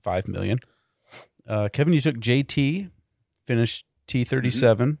 6.5 million. Kevin, you took JT, finished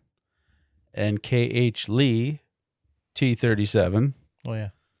T37, and KH Lee, T37, Oh yeah.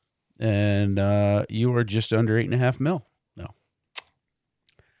 and you are just under 8.5 mil. No,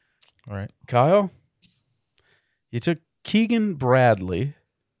 All right. Kyle, you took Keegan Bradley,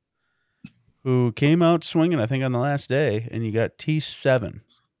 who came out swinging, I think, on the last day, and you got T7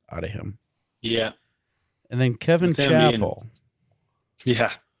 out of him. Yeah. And then Kevin With him being- Chappell.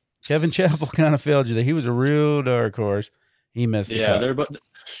 Yeah. Kevin Chappell kind of failed you there. He was a real dark horse. He missed the Yeah. cut. They're both.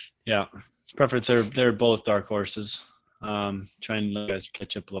 Yeah. Preference. They're both dark horses. Trying to let you guys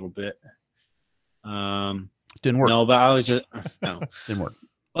catch up a little bit. Didn't work. No, but I was just no. Didn't work.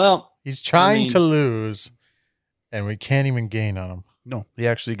 Well, He's trying mean- to lose, and we can't even gain on him. No, he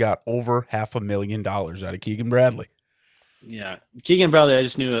actually got over $500,000 out of Keegan Bradley. yeah. Keegan Bradley, I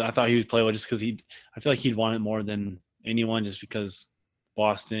just knew. I thought he would play well just because I feel like he'd want it more than anyone, just because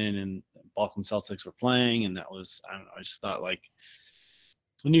Boston and Boston Celtics were playing, and that was I don't know. I just thought like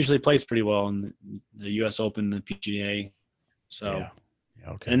he usually plays pretty well in the U.S. Open, the PGA. So. Yeah.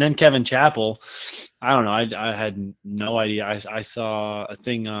 Okay. And then Kevin Chappell, I don't know. I had no idea. I saw a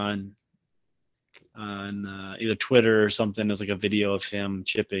thing on either Twitter or something. There's like a video of him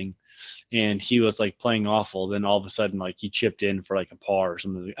chipping, and he was like playing awful. Then all of a sudden, like he chipped in for like a par or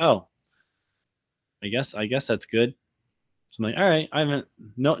something. Like, oh, I guess that's good. So I'm like, all right. I haven't.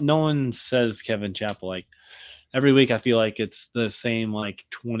 No one says Kevin Chappell. Like every week, I feel like it's the same like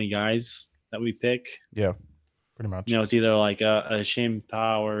 20 guys that we pick. yeah. Pretty much. You know, it's either like a Shane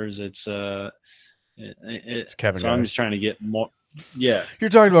Powers, it's Kevin So I'm guy. just trying to get more. Yeah,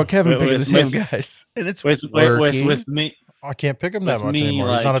 You're talking about Kevin With- picking the with- same with- guys. And it's with working. me, I can't pick him that With much me,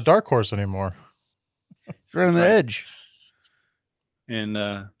 anymore. He's not a like- dark horse anymore. It's right on the Right. edge. and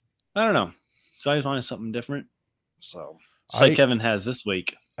I don't know. So I just wanted something different. So just like Kevin has this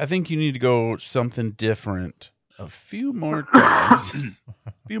week. I think you need to go something different a few more times.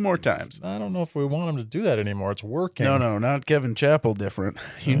 A few more times. I don't know if we want him to do that anymore. It's working. No, not Kevin Chappell different.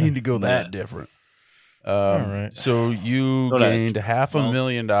 You need to go that Yeah. different. All right. So you Go to- gained well-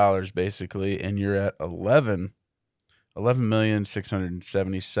 $500,000 basically, and you're at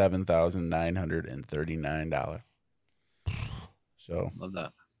 11,677,939. So Love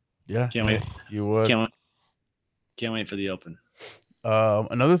that. yeah, Can't wait. you would. Can't wait for the Open.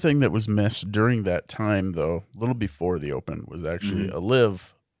 Another thing that was missed during that time, though, a little before the Open, was actually a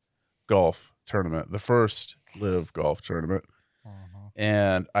live golf tournament, the first live golf tournament.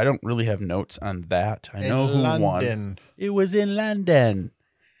 And I don't really have notes on that. I know who won. London. It was in London.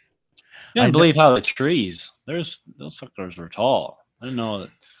 You I don't know- believe how the trees. Those fuckers were tall. I didn't know that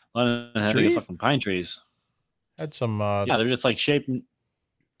London had like Trees? fucking pine trees. Had some Yeah, they're just like shaping.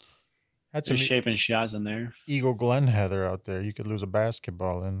 had They're some shaping shots in there. Eagle Glen heather out there. You could lose a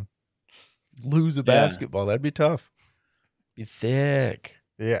basketball in. Lose a basketball. That'd be tough. Be thick.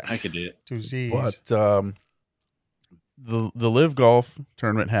 Yeah. I could do it. 2 Z's. But the live golf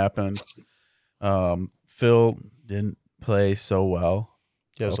tournament happened. Phil didn't play so well.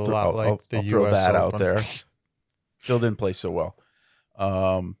 Yeah, it's a I'll throw- lot I'll- like the I'll throw US that Open. out there. Phil didn't play so well.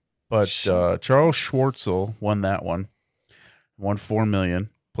 But Charles Schwartzel won that one. Won $4 million.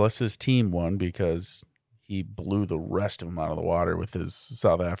 Plus his team won because he blew the rest of them out of the water with his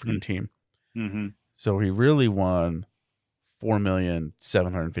South African team. Mm-hmm. So he really won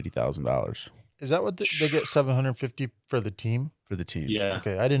 $4,750,000 Is that what they get 750 for the team? for the team. Yeah.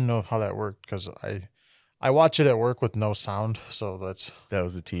 Okay, I didn't know how that worked because I watch it at work with no sound, so that's That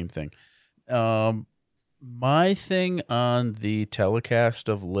was the team thing. My thing on the telecast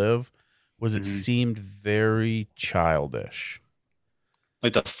of Live was it Mhm. seemed very childish.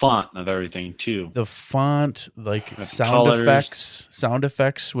 Like the font of everything too. The font, like The sound colors.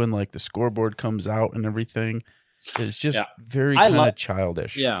 effects when like the scoreboard comes out and everything. It's just Yeah. very I kind li- of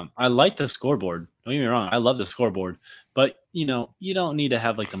childish. Yeah, I like the scoreboard. Don't get me wrong, I love the scoreboard, but you don't need to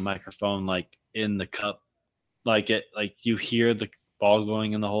have like the microphone like in the cup, like you hear the ball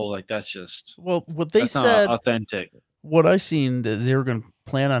going in the hole. Like that's just Well, what they that's not said, authentic. what I seen, that they were going to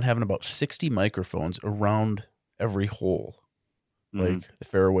plan on having about 60 microphones around every hole, Mhm. like the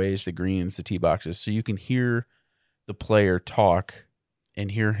fairways, the greens, the tee boxes, so you can hear the player talk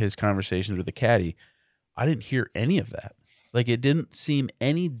and hear his conversations with the caddy. I didn't hear any of that. Like, it didn't seem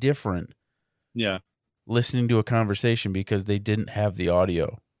any different Yeah. listening to a conversation because they didn't have the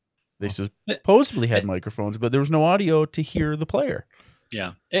audio. They It- supposedly had microphones, but there was no audio to hear the player.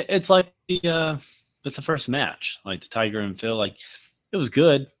 Yeah, it's like it's the first match, like the Tiger and Phil. Like it was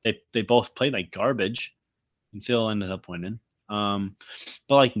good. They both played like garbage, and Phil ended up winning. But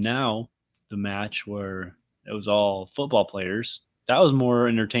like now, the match where it was all football players, that was more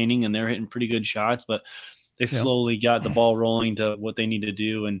entertaining, and they're hitting pretty good shots. But they Yeah. slowly got the ball rolling to what they need to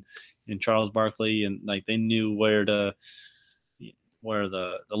do, and Charles Barkley, and like they knew where the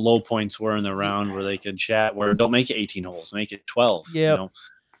low points were in the round where they could chat. Where don't make it 18 holes, make it 12. Yeah. You know?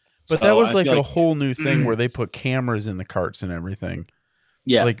 But So that was I like feel a whole new thing where they put cameras in the carts and everything.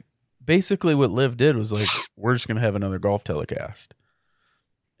 yeah. Like, basically what Liv did was like, we're just going to have another golf telecast.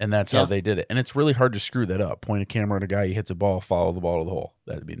 And that's how Yeah. they did it. And it's really hard to screw that up. Point a camera at a guy, he hits a ball, follow the ball to the hole.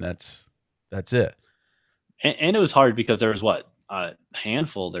 That's it. And it was hard because there was what a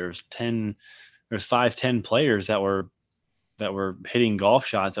handful. There's 5-10 players that were hitting golf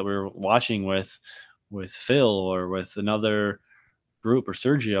shots that we were watching with Phil or with another group or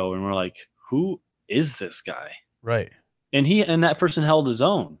Sergio, and we're like, who is this guy? Right. And that person held his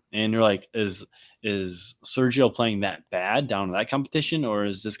own, and you're like, is Sergio playing that bad down to that competition, or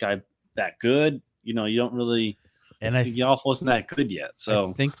is this guy that good? You don't really. And I The golf wasn't that good yet,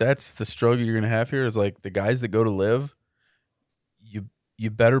 so I think that's the struggle you're going to have here is like the guys that go to Live, you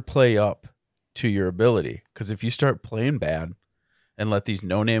better play up to your ability, because if you start playing bad and let these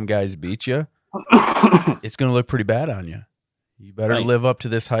no-name guys beat you, it's going to look pretty bad on you. You better Right. live up to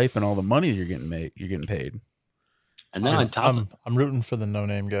this hype and all the money you're getting paid. and then on top of I'm rooting for the no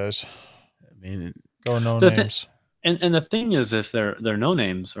name guys. I mean, Go no The thi- names. And the thing is, if they're no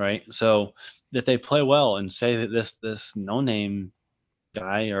names, right? So if they play well and say that this no name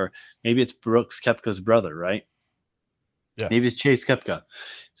guy, or maybe it's Brooks Koepka's brother, right? Yeah. Maybe it's Chase Koepka.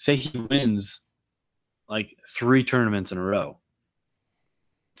 Say he wins like 3 tournaments in a row.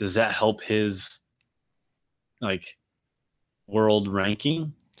 Does that help his like world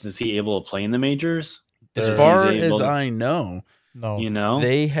ranking? Is he able to play in the majors? as They're- far He's able as to- I know, No, You know,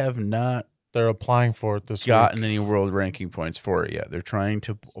 they have not they're applying for it this gotten week. any world ranking points for it yet. They're trying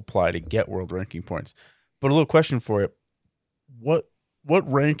to apply to get world ranking points. But a little question for you.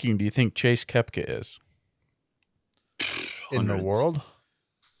 What ranking do you think Chase Koepka is? In the hundreds. world.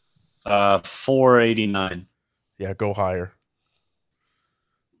 489, Yeah, go higher.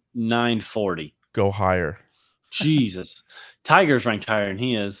 940. Go higher. Jesus, Tiger's ranked higher than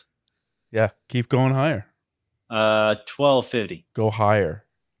he is. Yeah, keep going higher. 1250, Go higher.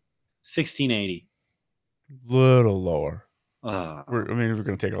 1680. Little lower. Uh, We're going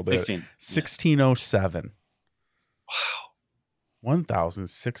to take all day. 16. 1607. Wow.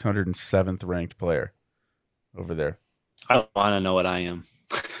 1,607th ranked player over there. I don't want to know what I am.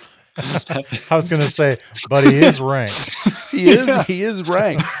 I was gonna say, but he is ranked. He is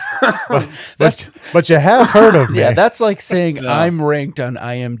ranked. But you have heard of me. Yeah, that's like saying Yeah. I'm ranked on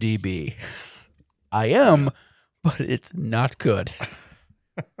IMDb. I am, but it's not good.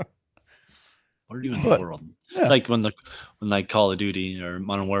 What are you in But- the world? yeah. It's like when like Call of Duty or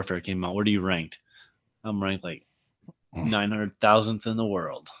Modern Warfare came out. What are you ranked? I'm ranked like 900,000th in the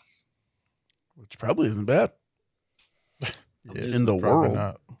world. Which probably isn't bad. It In the Probably world.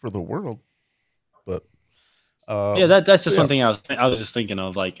 not. For the world. But Yeah, that's just yeah. one thing I was just thinking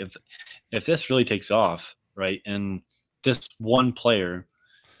of. Like if this really takes off, right, and just one player,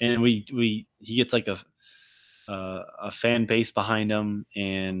 and he gets like a fan base behind him,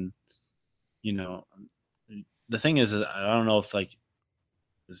 and the thing is I don't know if like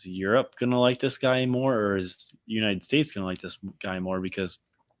is Europe gonna like this guy more, or is the United States gonna like this guy more, because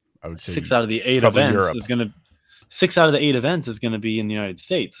I would say 6 out of the 8 probably events Europe. is gonna 6 out of the 8 events is gonna be in the United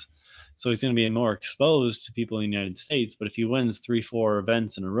States. So he's going to be more exposed to people in the United States. But if he wins 3-4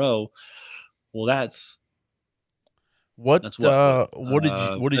 events in a row, well, that's what that's what did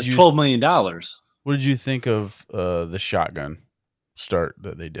that's you $12 million. what did you think of the shotgun start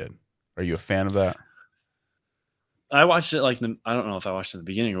that they did? Are you a fan of that? I watched it I don't know if I watched it in the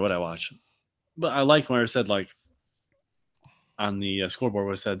beginning or what I watched, but I like where it said like on the scoreboard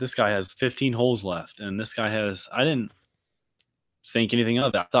where it said this guy has 15 holes left, and this guy has. I didn't think anything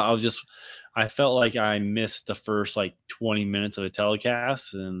of that. I thought I felt like I missed the first like 20 minutes of a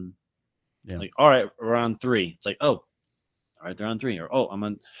telecast, and Yeah. like, all right, we're on 3. It's like, oh, all right, they're on 3, or oh, I'm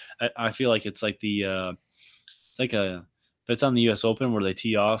on. I feel like it's like it's like if it's on the U.S. Open where they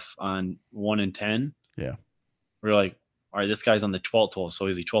tee off on 1 and 10. Yeah. We're like, all right, this guy's on the 12th hole, so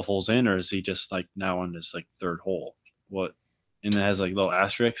is he 12 holes in, or is he just like now on this like 3rd hole? What? And it has like little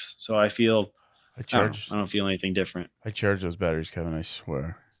asterisks, so I feel. I I charge don't feel anything different. those batteries, Kevin, I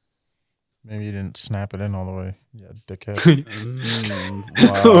swear. Maybe you didn't snap it in all the way. Yeah, dickhead.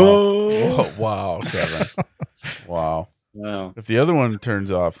 Wow. Wow, Kevin. Wow. Wow. If the other one turns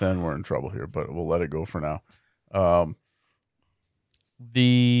off, then we're in trouble here, but we'll let it go for now.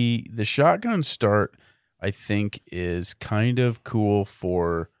 The shotgun start, I think, is kind of cool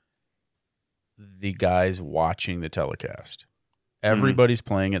for the guys watching the telecast. Everybody's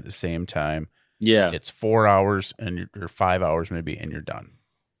playing at the same time. Yeah. It's 4 hours or 5 hours maybe, and you're done.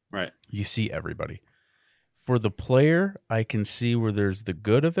 Right. You see everybody. For the player, I can see where there's the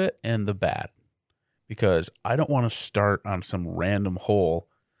good of it and the bad, because I don't want to start on some random hole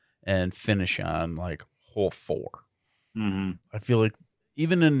and finish on like hole 4. Mm-hmm. I feel like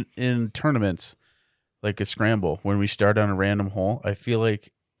even in tournaments, like a scramble, when we start on a random hole, I feel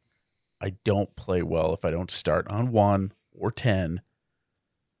like I don't play well if I don't start on 1 or 10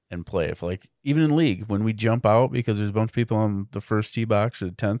 and play. If like even in league, when we jump out because there's a bunch of people on the first tee box or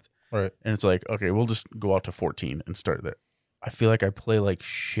the 10th, Right. and it's like, okay, we'll just go out to 14 and start there. I feel like I play like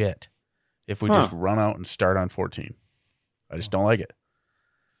shit if we just run out and start on 14. I just don't like it.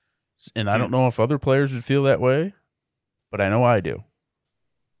 And I don't know if other players would feel that way, but I know I do.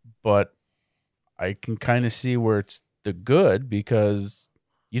 But I can kind of see where it's the good, because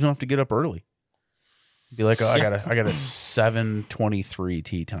you don't have to get up early. Be like, oh, I got a 7:23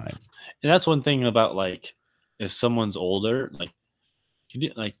 tee time. And that's one thing about like if someone's older, like can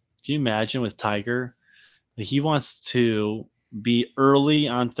you imagine with Tiger? Like, he wants to be early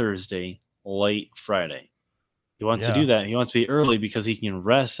on Thursday, late Friday. He wants to do that. He wants to be early because he can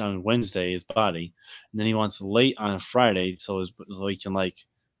rest on Wednesday, his body, and then he wants late on Friday so he can like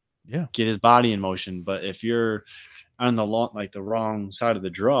get his body in motion. But if you're on the wrong side of the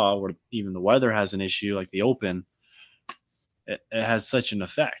draw, where even the weather has an issue, like the Open, it has such an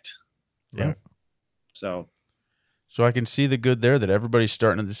effect. Yeah. Right. So I can see the good there, that everybody's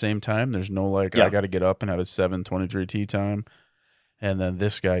starting at the same time. There's no like, I got to get up and have a 7:23 tee time, and then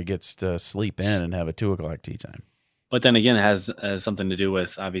this guy gets to sleep in and have a 2:00 tee time. But then again, it has something to do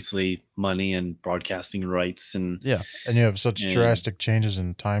with obviously money and broadcasting rights, and Yeah. And you have such drastic changes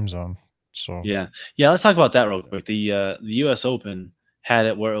in time zone. So yeah. Let's talk about that real quick. The U.S. Open had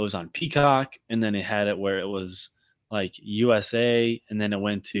it where it was on Peacock, and then it had it where it was like USA, and then it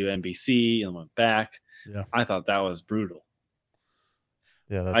went to NBC and went back. Yeah. I thought that was brutal.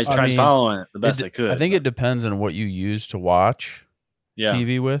 yeah, I tried following it the best I could. I think it depends on what you use to watch yeah.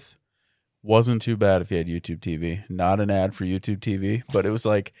 TV with. Wasn't too bad if you had YouTube TV. Not an ad for YouTube TV, but it was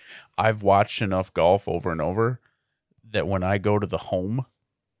like, I've watched enough golf over and over that when I go to the home,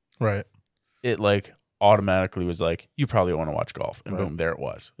 right. it like automatically was like, you probably want to watch golf, and Right. boom, there it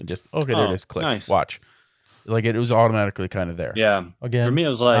was. And just, okay, there it is. Click, nice. watch. Like it was automatically kind of there. Yeah. Again, For me, it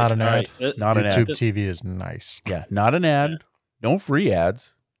was like not an all ad. right, Not an YouTube ad. TV is nice. Yeah, not an ad. No free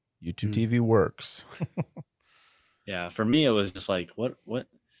ads. YouTube Mm. TV works. Yeah, for me, it was just like, what?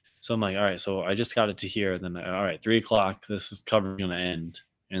 So I'm like, all right, so I just got it to here. Then, all right, 3:00, this is cover going to end.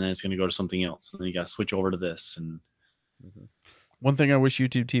 And then it's going to go to something else. And then you got to switch over to this. And One thing I wish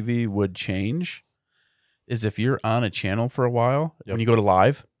YouTube TV would change is if you're on a channel for a while, when you go to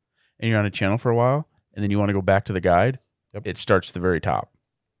live and you're on a channel for a while, and then you want to go back to the guide, it starts at the very top,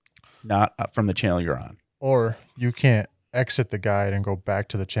 not from the channel you're on. Or you can't exit the guide and go back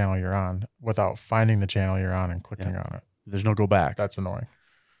to the channel you're on without finding the channel you're on and clicking on it. There's no go back. That's annoying.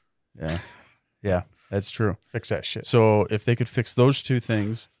 Yeah. Yeah, that's true. Fix that shit. So if they could fix those two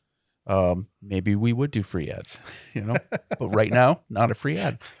things, maybe we would do free ads, but right now, not a free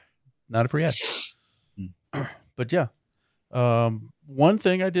ad, but yeah. One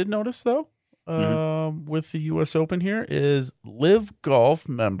thing I did notice though, with the US Open here is Live Golf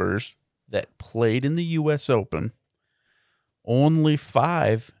members that played in the US Open, only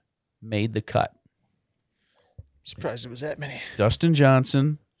 5 made the cut. Surprised it was that many. Dustin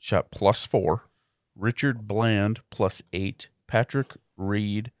Johnson shot +4, Richard Bland +8, Patrick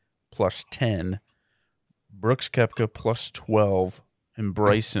Reed +10, Brooks Koepka +12, and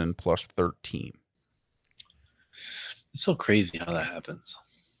Bryson +13. it's so crazy how that happens.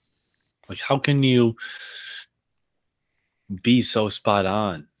 Like, how can you be so spot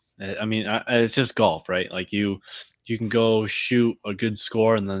on? I mean, it's just golf, right? Like you you can go shoot a good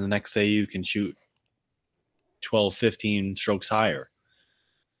score, and then the next day you can shoot 12, 15 strokes higher.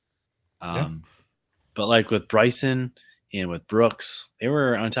 But like with Bryson and with Brooks, they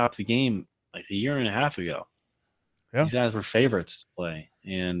were on top of the game like a year and a half ago. Yeah. These guys were favorites to play,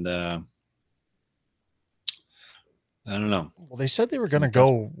 and I don't know. Well, they said they were going to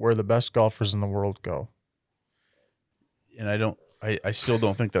go where the best golfers in the world go. And I still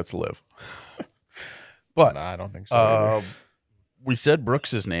don't think that's Liv. But Nah, I don't think so either. we said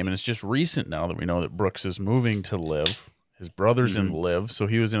Brooks's name, and it's just recent now that we know that Brooks is moving to Liv. His brother's in Liv, so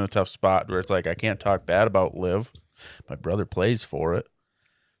he was in a tough spot where it's like, I can't talk bad about Liv. My brother plays for it,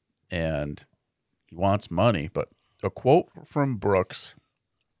 and he wants money. But a quote from Brooks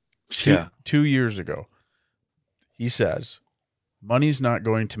two years ago, he says, "Money's not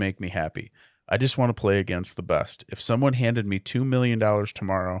going to make me happy. I just want to play against the best. If someone handed me $2 million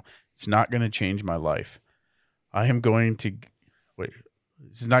tomorrow, it's not going to change my life. This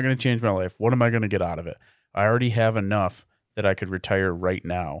is not going to change my life. What am I going to get out of it? I already have enough that I could retire right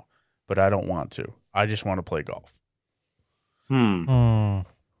now, but I don't want to. I just want to play golf." Sounds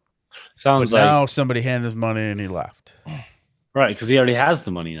But like now somebody handed his money and he left. right, because he already has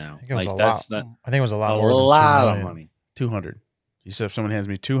the money now. I think it was Like a that's lot. not I think it was a a lot more than $2 lot of million. money. 200. He said if someone hands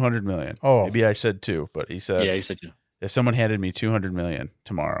me 200 million. Oh. Maybe I said 2, but he said Yeah, he said too. if someone handed me 200 million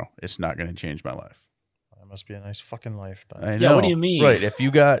tomorrow, it's not going to change my life. That must be a nice fucking life then. I know. Yeah, what do you mean? Right. If you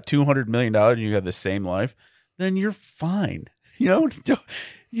got $200 million and you have the same life, then you're fine. You know,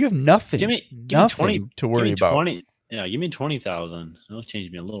 you have nothing. Give me nothing 20 to worry give me about. 20, yeah, give me 20,000. That'll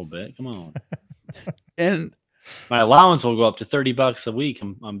change me a little bit. Come on. And My allowance will go up to $30 a week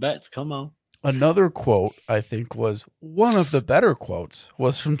on bets. Come on. another quote I think was one of the better quotes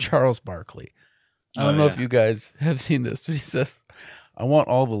was from Charles Barkley. I don't know if you guys have seen this, but he says, "I want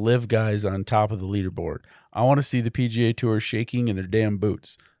all the live guys on top of the leaderboard. I want to see the PGA Tour shaking in their damn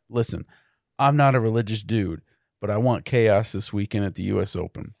boots. Listen, I'm not a religious dude, but I want chaos this weekend at the U.S.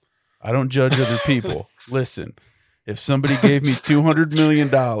 Open. I don't judge other people. Listen, if somebody gave me $200 million,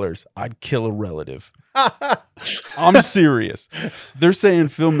 I'd kill a relative." I'm serious. They're saying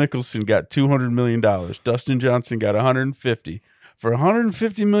Phil Mickelson got $200 million. Dustin Johnson got $150. For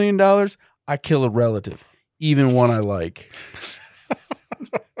 $150 million, I kill a relative, even one I like.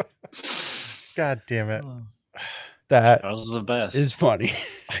 God damn it. That Charles is the best. is funny.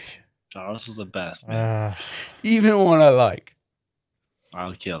 Charles is the best, man. Even one I like.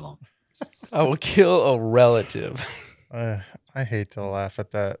 I'll kill him. I will kill a relative. I hate to laugh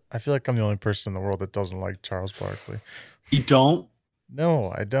at that. I feel like I'm the only person in the world that doesn't like Charles Barkley. You don't?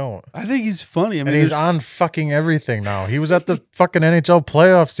 No, I don't. I think he's funny. I mean, And he's there's- on fucking everything now. He was at the fucking NHL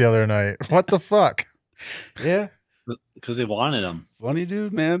playoffs the other night. What the fuck? Yeah, Because they wanted him. funny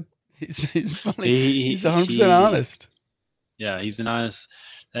dude, man. He's funny. He- He's 100% honest. Yeah, he's an honest.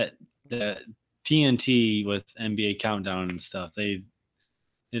 That TNT with NBA Countdown and stuff, they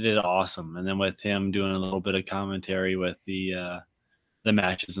did awesome. And then with him doing a little bit of commentary with the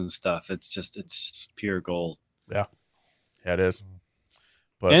matches and stuff, it's just pure gold. Yeah, it is.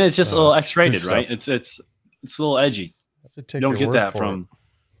 But And it's just a little X-rated, good right? stuff. It's a little edgy. I have to take You don't your get word that for from.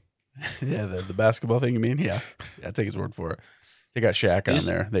 yeah, the basketball thing. You mean? Yeah, I take his word for it. They got Shaq on Just-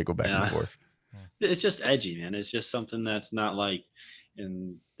 there. They go back and yeah. forth. It's just edgy, man. It's just something that's not like,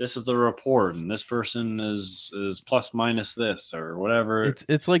 and this is the report, and this person is plus minus this or whatever.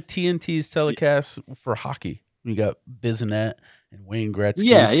 It's like TNT's telecast for hockey. You got Bizanet and Wayne Gretzky.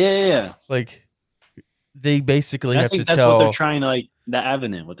 yeah. Like they basically I have think to that's tell. what they're trying to like. The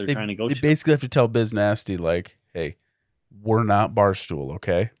avenue, what they're they, trying to go they to. basically have to tell Biz Nasty, like, hey, we're not Barstool,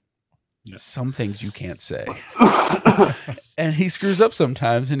 okay? Yeah. Some things you can't say. And he screws up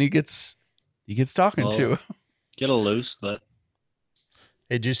sometimes and he gets talking Well, to. Get a loose, but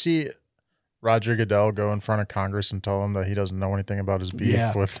Hey, did you see Roger Goodell go in front of Congress and tell him that he doesn't know anything about his beef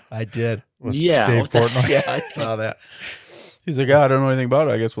Yeah. with I did. yeah, Dave what the Portnoy? Yeah, I saw that. He's like, I don't know anything about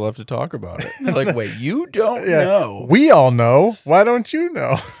it. I guess we'll have to talk about it. They're like, wait, you don't Yeah. know? We all know. Why don't you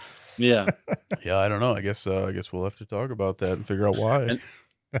know? yeah. Yeah, I don't know. I guess we'll have to talk about that and figure out why.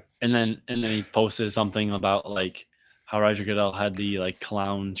 And then he posted something about like how Roger Goodell had the like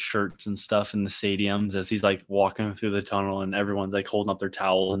clown shirts and stuff in the stadiums as he's like walking through the tunnel and everyone's like holding up their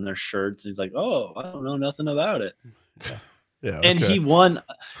towels and their shirts. And he's like, "Oh, I don't know nothing about it." Yeah, And okay. he won,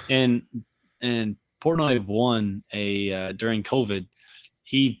 and Portnoy won a during COVID.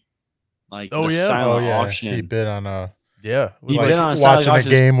 He like Oh, the yeah? silent yeah. auction. He bid on a yeah, it was He like, bid on a watching silent a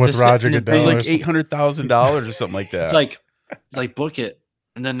auction, game with just Roger in the it was Goodell. like $800,000 or something like that. It's like book it,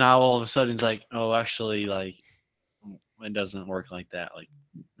 and then now all of a sudden it's like, oh, actually, like it doesn't work like that. Like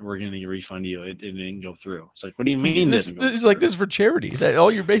we're going to refund you. It didn't go through. It's like, what do you mean? This didn't go is like through? this for charity. That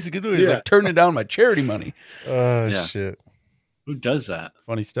all you're basically doing is Yeah. like turning down my charity money. Oh, Yeah. shit. Who does that?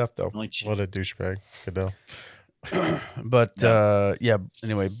 Funny stuff though. I'm like, What a douchebag. Goodell. But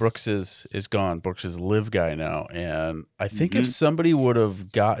anyway, Brooks is gone. Brooks is live guy now, and I think if Mhm. somebody would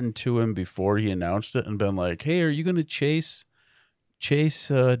have gotten to him before he announced it and been like, "Hey, are you going to chase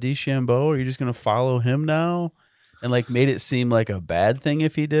DeChambeau? Or are you just going to follow him now?" and like made it seem like a bad thing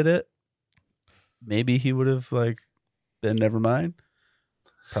if he did it, maybe he would have like been never mind.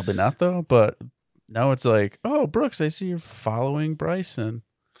 Probably not though. But now it's like, oh, Brooks, I see you're following Bryson.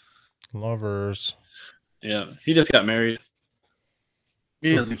 Lovers. yeah, he just got married.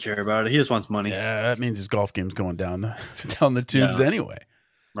 He doesn't care about it. He just wants money. Yeah, that means his golf game's going down the down the tubes Yeah. anyway.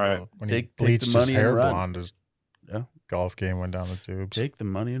 Right. Well, when Take he the bleached his money and hair run. blonde, his Yeah. golf game went down the tubes. Take the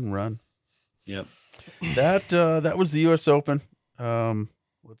money and run. Yep. That was the U.S. Open.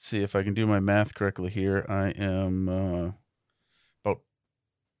 Let's see if I can do my math correctly here. I am about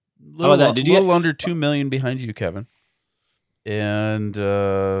about that? Did you little under 2 million behind you, Kevin. And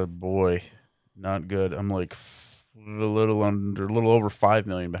boy, not good. I'm like a little over 5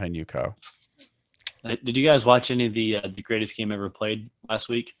 million behind you, Kyle. Did you guys watch any of the greatest game ever played last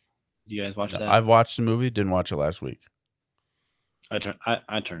week? Did you guys watch that? I've watched the movie. Didn't watch it last week. I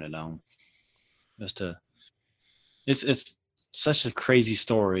turned it down. It's such a crazy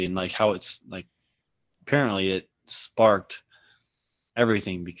story, and like how it's like apparently it sparked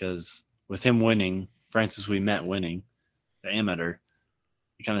everything, because with him winning, Francis Ouimet winning the amateur,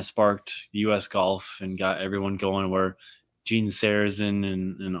 it kind of sparked U.S. golf and got everyone going, where Gene Sarazen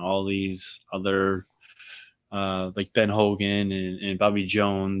and all these other like Ben Hogan and Bobby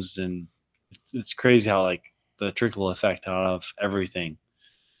Jones, and it's crazy how like the trickle effect out of everything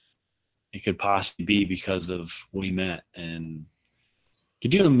it could possibly be because of Ouimet. And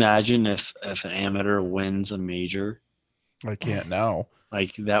could you imagine if an amateur wins a major? I can't now.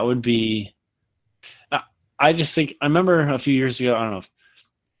 Like that would be. I just think I remember a few years ago. I don't know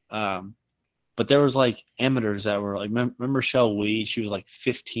if, but there was like amateurs that were like. Remember Shell Wee? She was like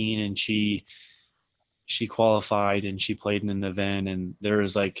 15 and she qualified and she played in an event. And there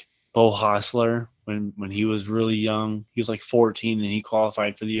was like Bo Hostler when he was really young. He was like 14 and he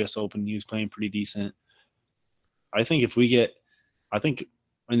qualified for the U.S. Open. He was playing pretty decent. I think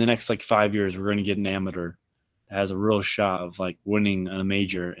in the next like 5 years we're going to get an amateur that has a real shot of like winning a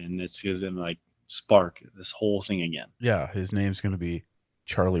major, and it's going to like spark this whole thing again. Yeah, his name's going to be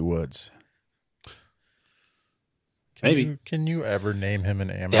Charlie Woods. Maybe. Can you ever name him an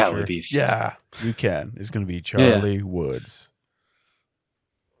amateur? That would be Yeah, you can. It's going to be Charlie Woods.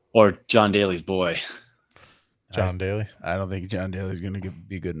 Or John Daly's boy, John Daly. I don't think John Daly's going to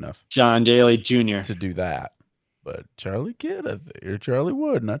be good enough John Daly Jr. to do that. But Charlie Kidd, I think, or Charlie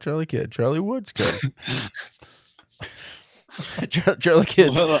Wood, not Charlie Kidd. Charlie Wood's good. Charlie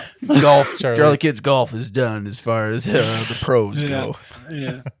Kidd's golf. Charlie Kidd's golf is done as far as the pros go.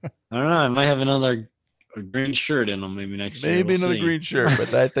 Yeah. I don't know. I might have another green shirt in him maybe next year. Maybe We'll another see. green shirt,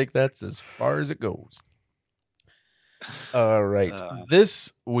 but I think that's as far as it goes. All right.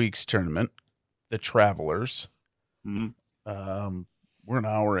 This week's tournament, the Travelers. Mhm. We're an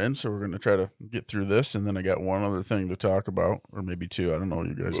hour in, so we're going to try to get through this, and then I got one other thing to talk about, or maybe two. I don't know what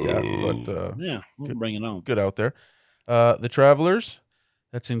you guys got, but Yeah, we'll bring it on. good out there. The Travelers,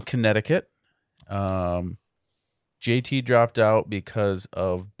 that's in Connecticut. JT dropped out because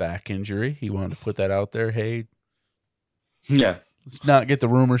of back injury. He wanted to put that out there. Hey, Yeah. let's not get the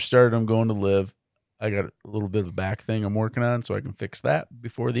rumors started. I'm going to live. I got a little bit of a back thing I'm working on, so I can fix that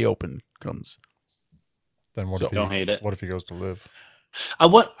before the Open comes. Then what So- if he, Don't hate it. What if he goes to live?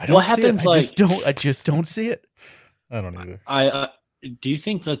 What I don't what see happens it. like I just don't see it. I don't either. do you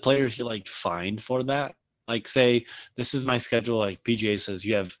think the players get like fined for that? Like say this is my schedule, like PGA says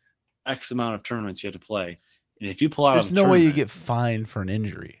you have X amount of tournaments you have to play. And if you pull out There's of a no way you tournament, get fined for an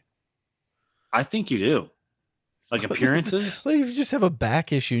injury. I think you do. Like appearances? Like if you just have a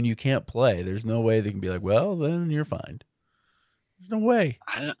back issue and you can't play, there's no way they can be like, well, then you're fined. There's no way.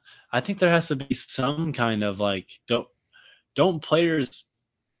 I think there has to be some kind of like don't players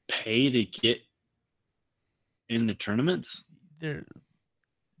pay to get in the tournaments? There,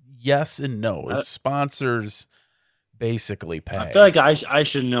 yes and no. It's sponsors basically pay. I feel like I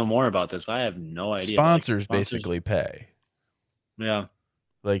should know more about this, but I have no idea. Sponsors basically pay. Yeah.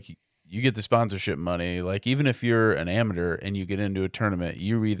 Like you get the sponsorship money. Like even if you're an amateur and you get into a tournament,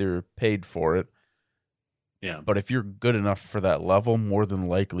 you're either paid for it. Yeah. But if you're good enough for that level, more than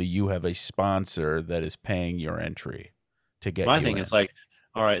likely you have a sponsor that is paying your entry to get My you thing in. is like,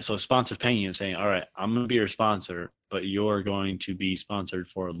 all right, so sponsors paying you and saying, all right, I'm going to be your sponsor. but you're going to be sponsored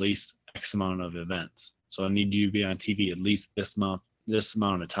for at least X amount of events. So I need you to be on TV at least this amount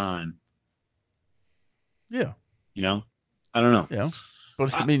of time. Yeah. You know, I don't know. Yeah.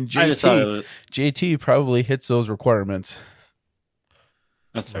 But I mean, I just thought it was, JT probably hits those requirements.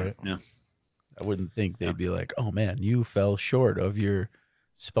 that's right. Right. Yeah. I wouldn't think they'd Yeah. be like, oh man, you fell short of your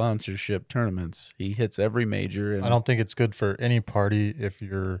sponsorship tournaments. He hits every major. And I don't think it's good for any party if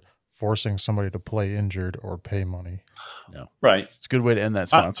you're forcing somebody to play injured or pay money. Right. It's a good way to end that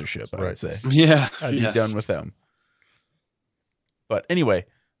sponsorship, I would Right. say. Yeah. I'd be yeah. done with them. But anyway,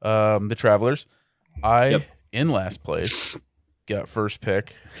 the Travelers, Yep. in last place, got first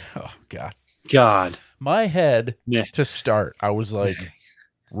pick. Oh, God. God. My head Yeah. to start, I was like,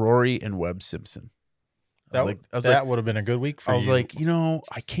 Rory and Webb Simpson. I was That like, would have been a good week for I you. was like,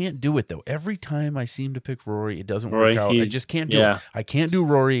 I can't do it though. Every time I seem to pick Rory, it doesn't Rory, work out. I he- just can't do yeah. it. I can't do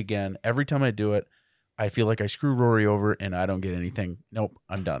Rory again. Every time I do it, I feel like I screw Rory over and I don't get anything. Nope,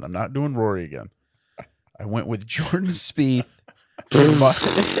 I'm done. I'm not doing Rory again. I went with Jordan Spieth I'm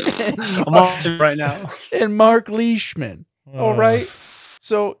watching right now. and Mark Leishman. All right.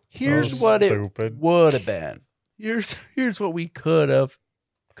 So here's so what stupid. it would have been. Here's what we could have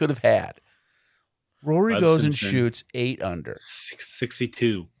had. Rory Webb goes and Simpson. shoots 8 under,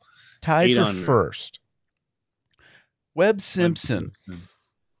 62. tied 8 for under. first. Webb Simpson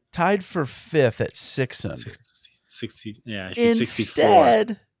tied for 5th at 6 under. 60. Yeah. I shoot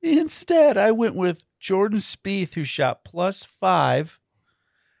 64. Instead, I went with Jordan Spieth, who shot +5,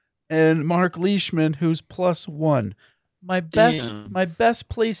 and Mark Leishman, who's +1. My best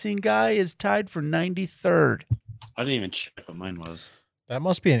placing guy is tied for 93rd. I didn't even check what mine was. That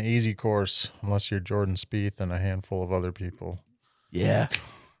must be an easy course unless you're Jordan Spieth and a handful of other people. Yeah.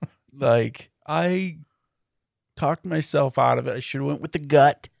 Like, I talked myself out of it. I should have went with the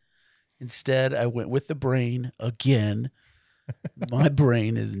gut. Instead, I went with the brain again. My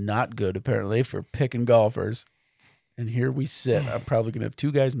brain is not good, apparently, for picking golfers. And here we sit. I'm probably going to have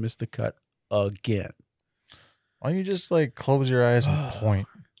 2 guys miss the cut again. Why don't you just like close your eyes and point?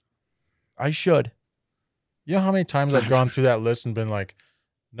 I should. You know how many times I've gone through that list and been like,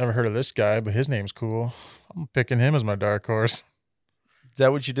 never heard of this guy, but his name's cool. I'm picking him as my dark horse. Is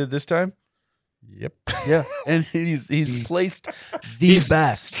that what you did this time? Yep. Yeah. And he's placed the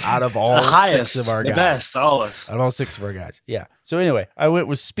best out of all The highest, 6 of our the guys. best, always. Out of all 6 of our guys. Yeah. So anyway, I went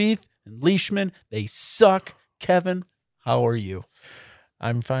with Spieth and Leishman. They suck. Kevin, how are you?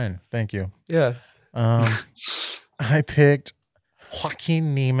 I'm fine. Thank you. Yes. I picked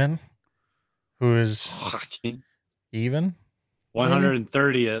Joaquin Neiman, who is Fucking even.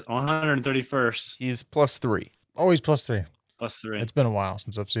 130th, 131st, He's +3. Always +3. plus 3. It's been a while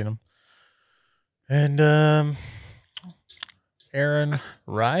since I've seen him. And Aaron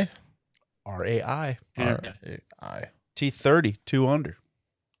Rai. RAI. R-A-I. T30, 2 under.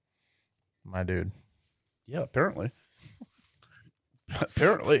 My dude. Yeah, apparently.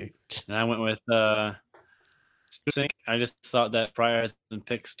 Apparently. And I went with Sink. I just thought that Pryor hasn't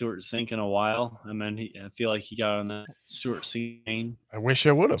picked Stuart Sink in a while. I mean, I feel like he got on the Stuart Sink train. I wish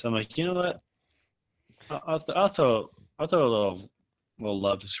I would have. So I'm like, you know what? I'll throw a little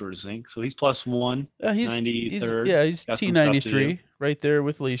love to Stuart Sink. So he's +1. He's 93rd. he's Got some stuff to T93 do. right there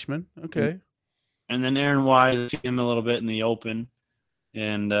with Leishman. Okay. And then Aaron Wise, I see him a little bit in the Open,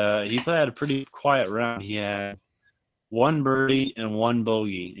 and he had a pretty quiet round. He had 1 birdie and 1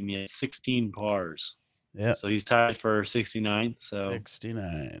 bogey, and he had 16 pars. Yeah. So he's tied for 69th. So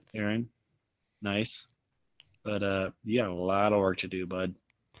 69th. Aaron, nice, but you got a lot of work to do, bud.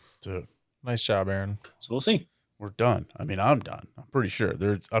 Dude, Nice job, Aaron. So we'll see. we're done. I mean, I'm done. I'm pretty sure.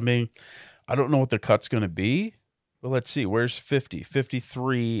 I don't know what the cut's going to be, but let's see. Where's 50?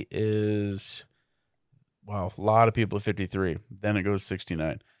 53 is, wow, a lot of people at 53. Then it goes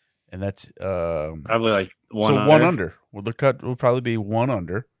 69. And that's Probably like one. so 1 under. Well, the cut will probably be 1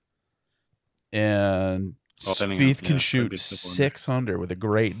 under. And Depending on- Spieth yeah, can could shoot be a couple under. 6 under with a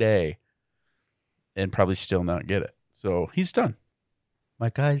great day and probably still not get it. So he's done.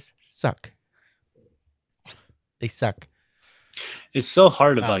 My guys suck. They suck. It's so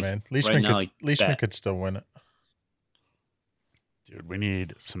hard to Nah, like man. right now, like Leishman bet. could still win it. Dude, we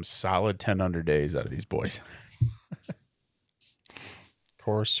need some solid 10 under days out of these boys.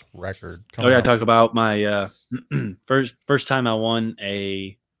 Course record. Oh yeah, up. talk about my first time I won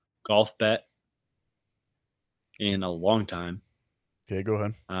a golf bet in a long time. Okay, go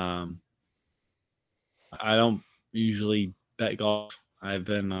ahead. I don't usually bet golf. I've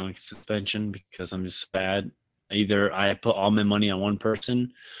been on suspension because I'm just bad. Either I put all my money on one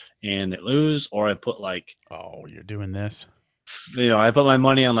person and they lose, or I put like Oh, you're doing this? I put my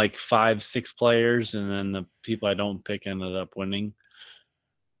money on like 5-6 players, and then the people I don't pick ended up winning,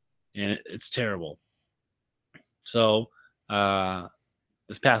 and it's terrible. So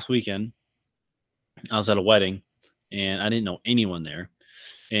this past weekend, I was at a wedding, and I didn't know anyone there,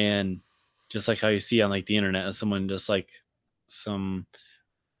 and just like how you see on like the internet, someone just like some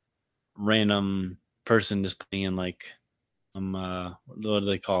random person just putting in like some what do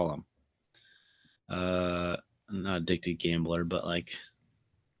they call them? Not addicted gambler, but like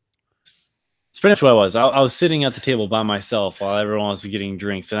it's pretty much what I was. I was sitting at the table by myself while everyone was getting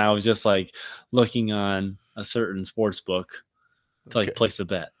drinks, and I was just like looking on a certain sports book to like place a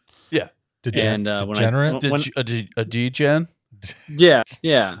bet. Yeah. And Degenerate? A degen? Yeah,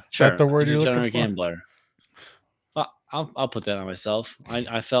 sure. That the word you're looking Degenerate for? gambler. I'll put that on myself.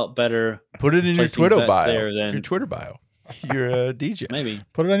 I felt better. Put it in your placing Twitter bets bio. there than- Your Twitter bio. You're a DJ. Maybe.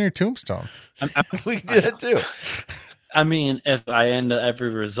 Put it on your tombstone. We can do that too. I mean, if I end every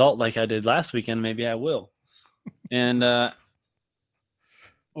result like I did last weekend, maybe I will. And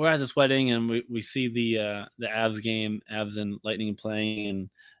we're at this wedding, and we see the Avs game, Avs and Lightning playing, and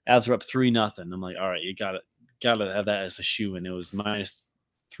Avs are up 3-0. I'm like, all right, you gotta have that as a shoe, and it was minus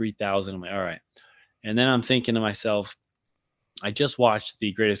 3,000. I'm like, all right. And then I'm thinking to myself, I just watched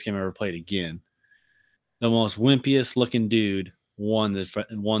the greatest game I ever played again. The most wimpiest looking dude won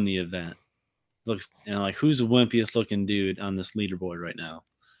the event. And I'm like, who's the wimpiest looking dude on this leaderboard right now?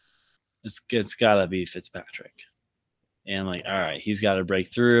 It's gotta be Fitzpatrick. And I'm like, all right, he's got to break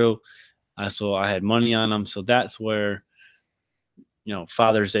through. So I had money on him. So that's where,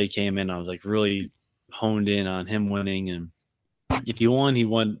 Father's Day came in. I was like really honed in on him winning, and if he won, he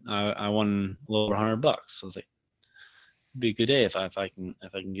won. I won a little over $100. I was like, it'd be a good day if I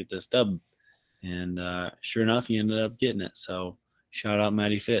can get this dub. And sure enough, he ended up getting it. So shout out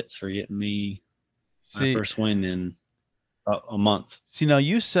Matty Fitz for getting me my first win in a month. See, now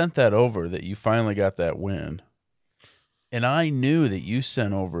you sent that over that you finally got that win. And I knew that you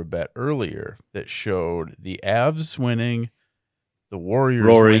sent over a bet earlier that showed the Avs winning, the Warriors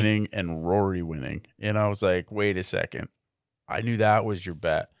winning, and Rory winning. And I was like, wait a second. I knew that was your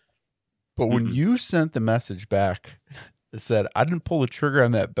bet. But when you sent the message back that said, I didn't pull the trigger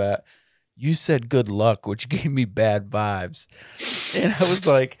on that bet, you said good luck, which gave me bad vibes. And I was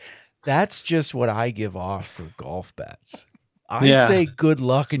like, that's just what I give off for golf bets. I say good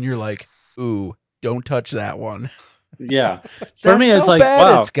luck, and you're like, ooh, don't touch that one. Yeah. For me, it's like, bad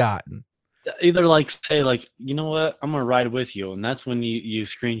wow. It's gotten. Either like say like, you know what, I'm gonna ride with you, and that's when you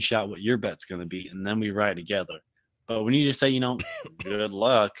screenshot what your bet's gonna be, and then we ride together. But when you just say, good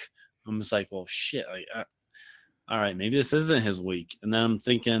luck, I'm just like, well, shit. Like, all right, maybe this isn't his week. And then I'm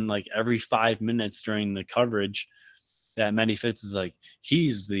thinking like every 5 minutes during the coverage that Matty Fitz is like,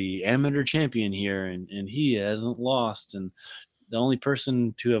 he's the amateur champion here, and he hasn't lost, and the only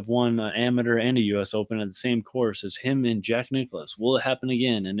person to have won an amateur and a U.S. Open at the same course is him and Jack Nicklaus. Will it happen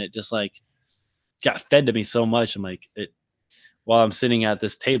again? And it just like got fed to me so much. I'm like, while I'm sitting at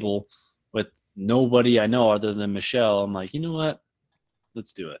this table with nobody I know other than Michelle, I'm like, you know what?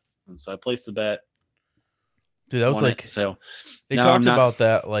 Let's do it. And so I placed the bet. Dude, that was like, so they talked about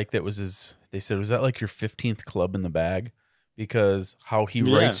that. Like that was they said, was that like your 15th club in the bag? Because how he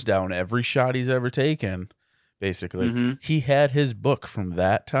writes down every shot he's ever taken. Basically, he had his book from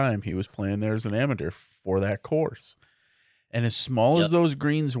that time. He was playing there as an amateur for that course. And as small as those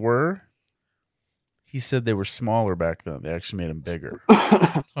greens were, he said they were smaller back then. They actually made them bigger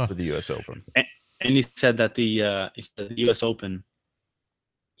for the U.S. Open. And he said that the U.S. Open,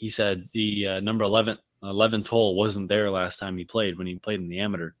 he said the number 11th hole wasn't there last time he played when he played in the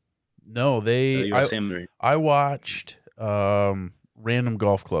amateur. No, I watched Random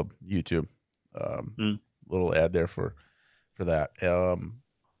Golf Club YouTube. Little ad there for that.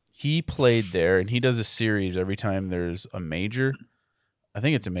 He played there, and he does a series every time there's a major. I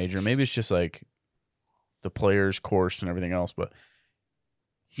think it's a major. Maybe it's just like the players course and everything else, but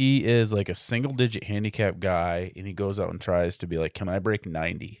he is like a single-digit handicap guy, and he goes out and tries to be like, can I break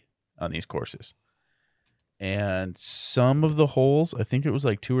 90 on these courses? And some of the holes, I think it was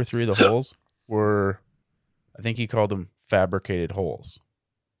like 2 or 3 of the holes were, I think he called them fabricated holes.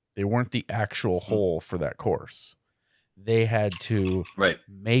 They weren't the actual hole for that course. They had to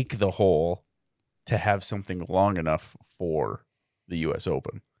make the hole to have something long enough for the U.S.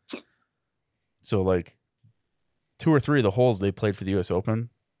 Open. So like 2 or 3 of the holes they played for the U.S. Open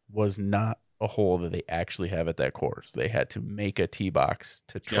was not a hole that they actually have at that course. They had to make a tee box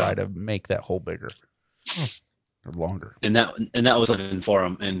to try to make that hole bigger or longer. And that was something for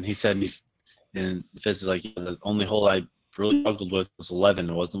him. And he said and Fitz is like, the only hole I really struggled with was 11.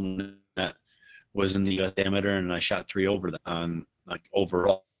 It wasn't that was in the U.S. amateur, and I shot 3 over on like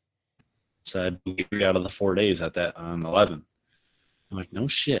overall. So I had 3 out of the 4 days at that on 11. I'm like, no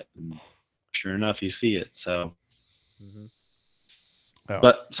shit. And sure enough, you see it. So, Oh,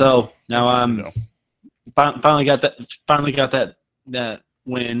 but so now I'm interesting to know. finally got that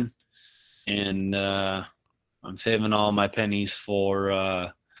win, and I'm saving all my pennies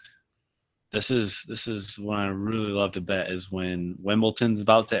for. This is when I really love to bet is when Wimbledon's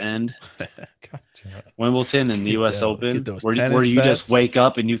about to end. God damn it. Wimbledon and the Get U.S. that- Open, get those where tennis you bets. just wake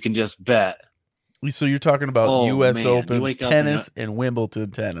up and you can just bet. So you're talking about Oh, U.S. man, you Open wake up tennis and Wimbledon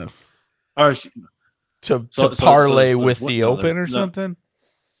tennis Or to So parlay there's with the no, Open or there's no- something.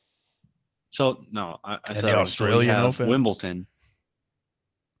 so no, I And said the so we Australian have Open? Wimbledon.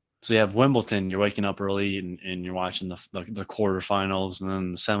 So you have Wimbledon. You're waking up early and you're watching the quarterfinals and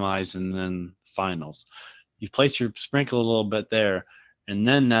then the semis and then finals. You place your sprinkle a little bit there, and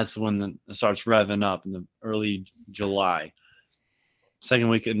then that's when it starts revving up in the early July. Second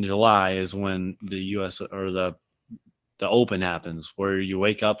week in July is when the U.S. or the Open happens, where you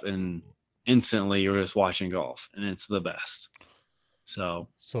wake up and instantly you're just watching golf, and it's the best. So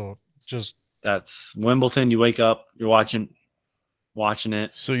So just that's Wimbledon. You wake up, you're watching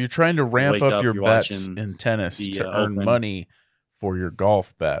it. So you're trying to ramp wake up up, your you're bets watching in tennis the, to earn Open. money for your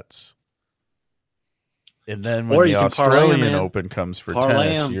golf bets. And then when Or the you can parlay 'em Australian in. Open comes for Parlay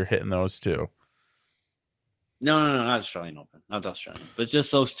tennis, 'em. you're hitting those too. No, not Australian Open, not the Australian, but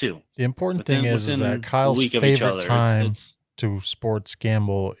just those two. the important thing Within- is within that a Kyle's week of each favorite other, time It's, to sports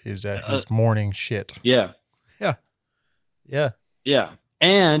gamble is at his morning shit. yeah, Yeah.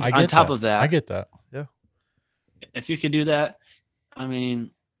 and I on get top that. of that, I get that. if you could do that, I mean,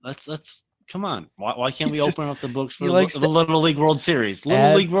 let's come on. Why can't we He just- open up the books he for likes the to Little League World Series? Little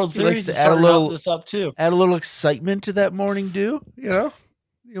add- League World he likes Series to is add a starting little- this up too. Add a little excitement to that morning dew, you know?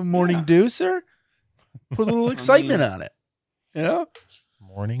 Your morning Yeah. dew, sir. Put a little excitement on it. You know?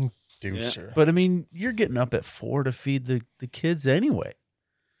 Morning deucer. But I mean, you're getting up at 4 to feed the kids anyway.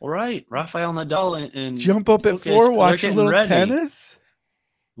 All right, Rafael Nadal and Jump up at Jokic, 4, they're watch a getting little ready. tennis.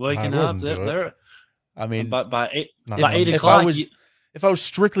 Waking I up, wouldn't do it. they're I mean, by 8 Not by in a 8 million- o'clock. if I was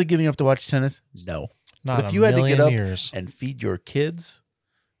strictly getting up to watch tennis, no. Not if a you had to get million up years. and feed your kids,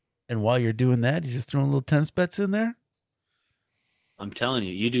 and while you're doing that, you just throwing little tennis bets in there. I'm telling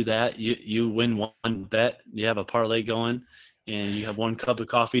you, you do that, you win one bet, you have a parlay going, and you have one cup of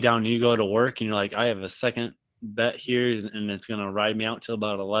coffee down, and you go to work, and you're like, I have a second bet here, and it's gonna ride me out till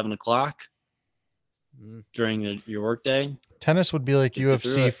about 11 o'clock during your work day. Tennis would be like Gets you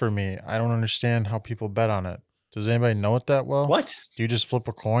through UFC it. for me. I don't understand how people bet on it. Does anybody know it that well? What? Do you just flip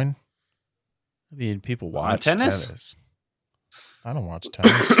a coin? I mean, people watch tennis? tennis. I don't watch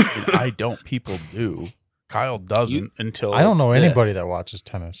tennis. I mean, I don't. People do. Kyle doesn't until I don't it's know anybody this. that watches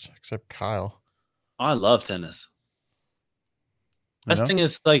tennis except Kyle. I love tennis. You Best know? thing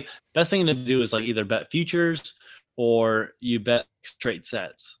is best thing to do is like either bet futures or you bet straight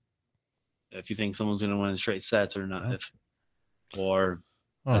sets. If you think someone's gonna win straight sets or not, Yeah. or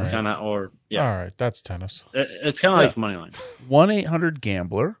All that's right. kind of yeah, All right, that's tennis. it's kind of Yeah. like money line.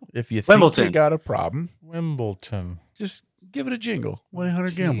 1-800-GAMBLER. If you think Wimbledon. they got a problem, Wimbledon. just give it a jingle.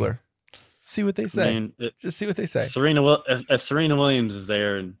 1-800-GAMBLER. See what they I say. mean, Just see what they say. if Serena Williams is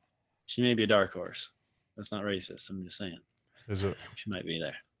there, and she may be a dark horse. That's not racist. I'm just saying Is it? she might be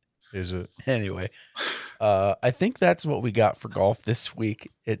there. Is it? Anyway, I think that's what we got for golf this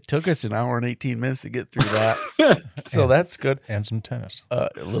week. It took us an hour and 18 minutes to get through that. So that's good. And some tennis. A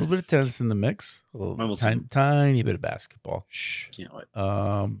little bit of tennis in the mix. A little Wimbledon. tiny bit of basketball. Can't wait.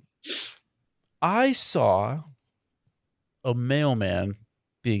 I saw a mailman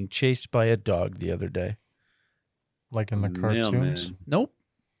being chased by a dog the other day. Like in the cartoons. Mailman. Nope.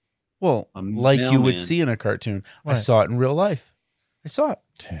 Well, A like you would mailman. see in a cartoon. I Right. saw it in real life. I saw it.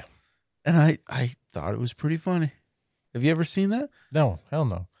 Damn. And I thought it was pretty funny. Have you ever seen that? No, hell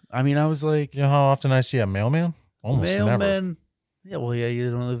no. I mean, I was like, You know how often I see a mailman? Almost never. mailman. Yeah, well, yeah,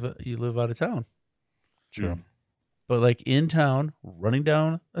 you live out of town. True. But like in town, running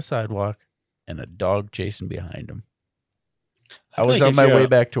down a sidewalk and a dog chasing behind him. I feel was like on if my you're way a-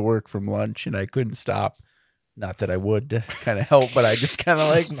 back to work from lunch and I couldn't stop. Not that I would to kind of help, but I just kind of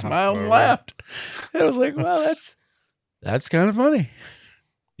like Not smiled and really. laughed. And I was like, well, that's kind of funny.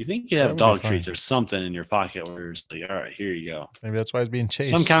 You think you That have would be dog fun. treats or something in your pocket where you're just like, all right, here you go. Maybe that's why he's being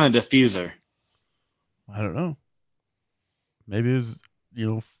chased. Some kind of diffuser. I don't know. Maybe it was,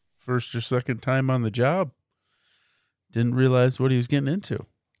 first or second time on the job. Didn't realize what he was getting into.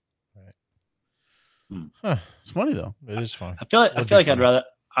 Huh. It's funny though. It is fun. I feel like Would be fun.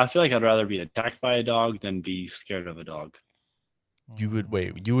 I'd rather be attacked by a dog than be scared of a dog.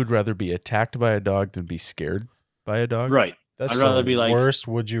 You would rather be attacked by a dog than be scared by a dog? Right. That's I'd rather the be like- worst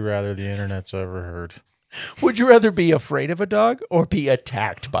would you rather the internet's ever heard. Would you rather be afraid of a dog or be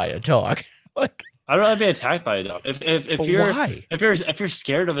attacked by a dog? Like, I'd rather be attacked by a dog. If but you're why? if you're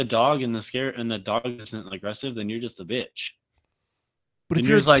scared of a dog and the dog isn't aggressive, then you're just a bitch. But if and you're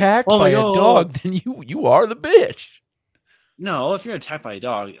you're just like, attacked "Oh, by a yo." dog, then you are the bitch. No, if you're attacked by a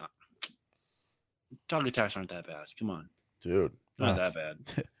dog, dog attacks aren't that bad. Come on, Dude. not that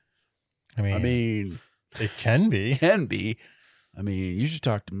bad. I mean, it can be. Can be. I mean, you should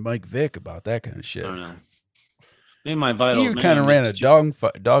talk to Mike Vick about that kind of shit. I don't know. Maybe my vitals. He kind of ran a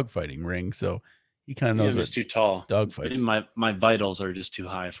dog fighting ring, so he kind of knows Maybe what it's too tall. dog Maybe fights. my vitals are just too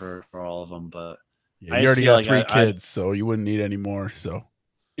high for all of them. But Yeah, I you just already feel got like three I- kids, so you wouldn't need any more. So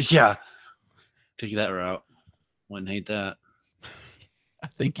yeah, take that route. Wouldn't hate that. I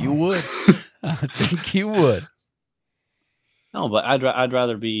think you would. I think you would. No, but I'd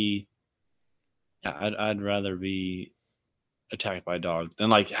rather be. Yeah, I'd rather be attacked by a dog than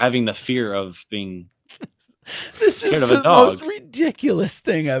like having the fear of being. This is Scared of a the dog. most ridiculous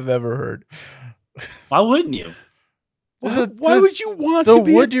thing I've ever heard. Why wouldn't you? Why would you want the to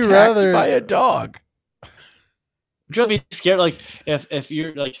be would you attacked rather- by a dog? Would you be scared? Like if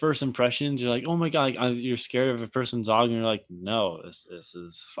you're like first impressions, you're like, oh my god, like, you're scared of a person's dog, and you're like, no, this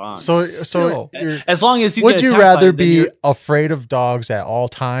is fine. So Still. you're, as long as you would get you attacked by rather it, then be you're- afraid of dogs at all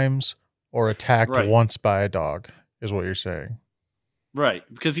times or attacked Right. once by a dog? Is what you're saying. right?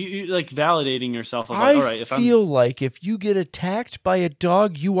 Because you like validating yourself. Of like, all right, I if feel like if you get attacked by a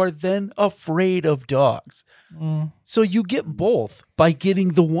dog, you are then afraid of dogs. So you get both by getting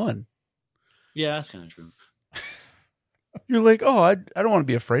the one. yeah, that's kind of true. You're like, oh, I don't want to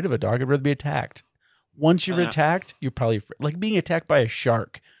be afraid of a dog. I'd rather be attacked. Once you're Uh-huh. attacked, you're probably like being attacked by a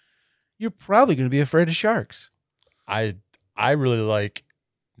shark. You're probably going to be afraid of sharks. I really like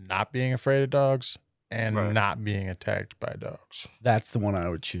not being afraid of dogs and Right. not being attacked by dogs. That's the one I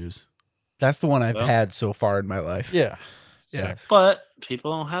would choose. That's the one I've Well. had so far in my life. Yeah. Yeah. But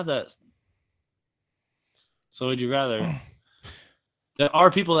people don't have that. So would you rather? There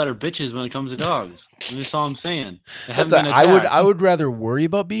are people that are bitches when it comes to dogs. That's all I'm saying. They haven't been I attacked. would rather worry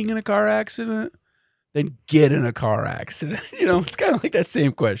about being in a car accident than get in a car accident. You know, it's kind of like that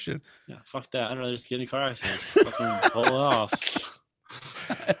same question. Yeah, fuck that. I'd rather just get in a car accident. Fucking pull it off.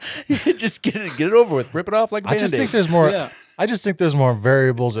 Just get it over with. Rip it off like a I just think Band-Aid. there's more Yeah. I just think there's more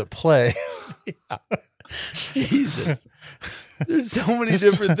variables at play. Jesus. There's so many Just-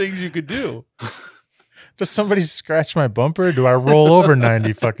 different things you could do. Does somebody scratch my bumper? Do I roll over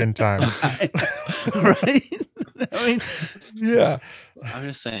 90 fucking times? Right? I mean, yeah. I'm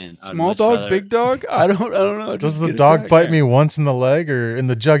just saying. I'd Small much dog, rather- big dog. I don't know. Does Just the get dog attacked. bite me once in the leg or in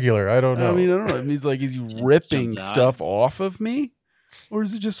the jugular? I don't know. I mean, I don't know. It means like, is he ripping jumped out. stuff off of me, or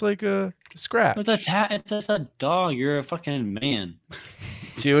is it just like a scratch? It's just a dog. You're a fucking man.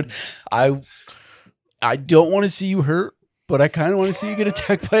 Dude, I don't want to see you hurt, but I kind of want to see you get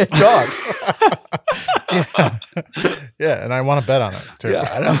attacked by a dog. yeah. Yeah, and I want to bet on it too.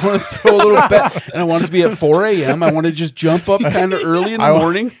 Yeah, and I want to throw a little bet, and I want it to be at 4 a.m. I want to just jump up kind of early in the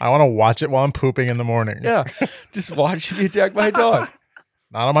morning. I want to watch it while I'm pooping in the morning. Yeah, just watch you be attacked by a dog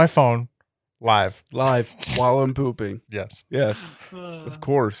Not on my phone. Live. live while I'm pooping. Yes. Yes, of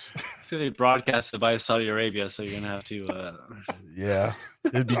course. So they broadcasted by Saudi Arabia, so you're gonna have to. Yeah,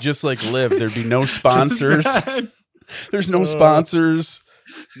 it'd be just like Live. There'd be no sponsors. There's no sponsors.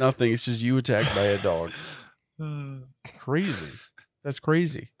 Nothing. It's just you attacked by a dog. Crazy. That's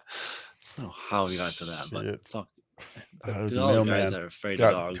crazy. I don't know how we got to that, but Shit. fuck. It was To a all the guys mailman. that are afraid of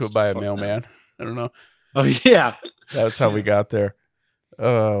Got dogs. to it by a fuck them. mailman. I don't know. Oh yeah. That's how we got there.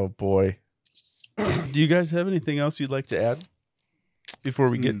 Oh boy. Do you guys have anything else you'd like to add before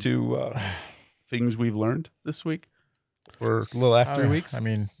we get to things we've learned this week or a little after 3 weeks? I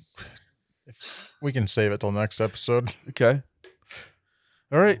mean, if we can save it till next episode. Okay.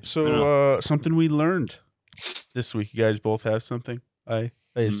 All right. So something we learned this week. You guys both have something. I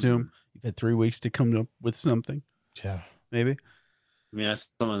assume you've had 3 weeks to come up with something. Yeah. Maybe. I mean, that's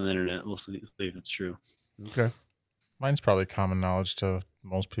something on the internet. We'll see if it's true. Okay. Mine's probably common knowledge to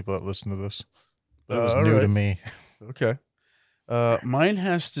most people that listen to this. But it was all new right. to me. Okay. Mine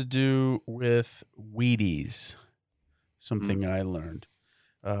has to do with Wheaties. Something I learned.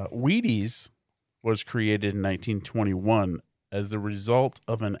 Wheaties was created in 1921 as the result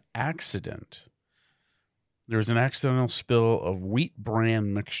of an accident. There was an accidental spill of wheat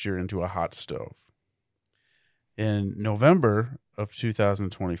bran mixture into a hot stove. In November of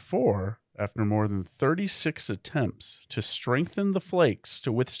 2024, after more than 36 attempts to strengthen the flakes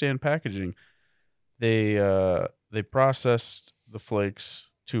to withstand packaging, they processed the flakes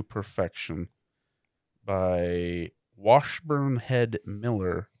to perfection by Washburn Head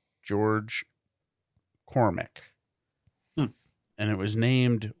Miller George Cormack. And it was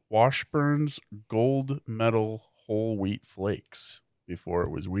named Washburn's Gold Medal Whole Wheat Flakes before it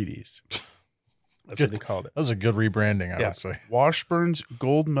was Wheaties. That's what they called it. That was a good rebranding, I Yeah. would say. Washburn's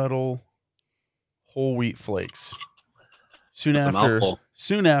Gold Medal Whole Wheat Flakes. Soon That's a mouthful.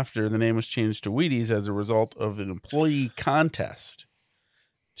 after, the name was changed to Wheaties as a result of an employee contest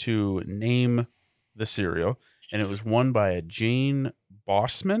to name the cereal, and it was won by a Jane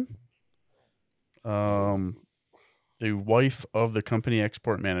Bossman, the wife of the company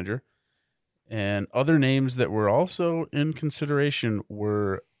export manager. And other names that were also in consideration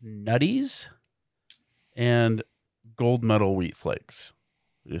were Nutties and Gold Medal Wheat Flakes.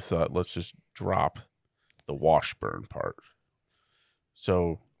 We thought, let's just drop the Washburn part.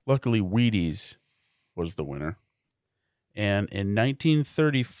 So luckily, Wheaties was the winner. And in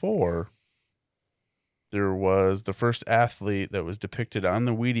 1934, there was the first athlete that was depicted on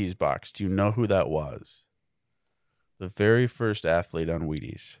the Wheaties box. Do you know who that was? The very first athlete on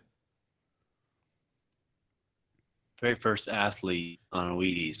Wheaties. Very first athlete on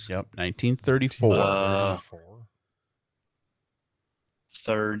Wheaties. Yep, 1934.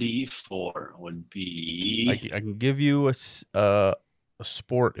 34 would be. I can give you a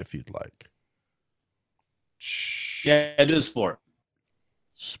sport if you'd like. Yeah, do the sport.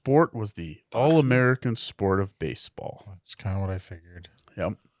 Sport was the Boxing. All-American sport of baseball. That's kind of what I figured.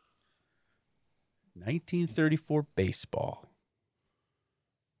 Yep. 1934 baseball.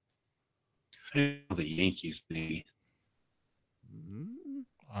 I know the Yankees, maybe.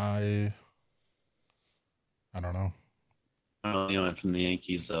 I don't know. I don't know anyone from the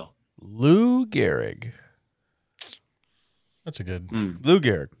Yankees, though. Lou Gehrig. That's a good. Lou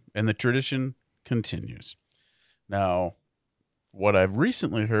Gehrig. And the tradition continues. Now, what I've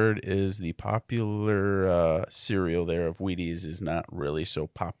recently heard is the popular cereal there of Wheaties is not really so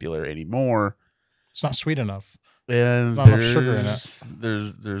popular anymore. It's not sweet enough. And There's not enough sugar in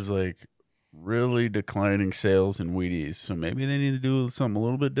it. There's like really declining sales in Wheaties. So maybe they need to do something a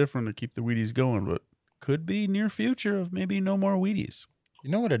little bit different to keep the Wheaties going, but could be near future of maybe no more Wheaties. You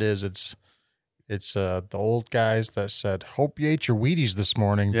know what it is? It's the old guys that said, "Hope you ate your Wheaties this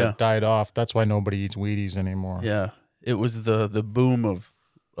morning," Yeah. that died off. That's why nobody eats Wheaties anymore. Yeah. It was the boom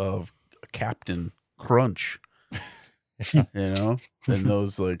of Captain Crunch. You know? And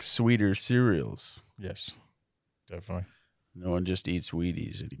those like sweeter cereals. Yes, definitely. No one just eats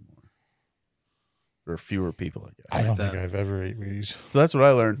Wheaties anymore. Or fewer people, I guess. I don't that. think I've ever ate Wheaties. So that's what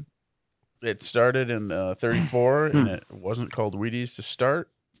I learned. It started in 34, and it wasn't called Wheaties to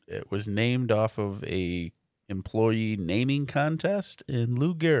start. It was named off of a employee naming contest, and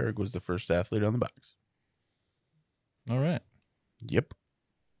Lou Gehrig was the first athlete on the box. All right. Yep.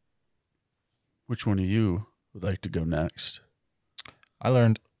 Which one of you would like to go next? I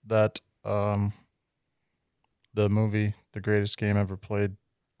learned that the movie The Greatest Game Ever Played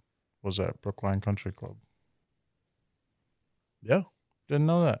was at Brookline Country Club. Yeah. Didn't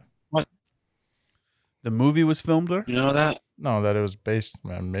know that. The movie was filmed there? You know that? No, that it was based.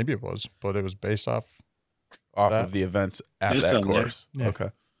 Well, maybe it was, but it was based off. Off That- of the events at It's that on there. course. Yeah. Okay.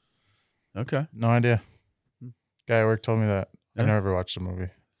 Okay. No idea. Guy at work told me that. Yeah. I never watched the movie.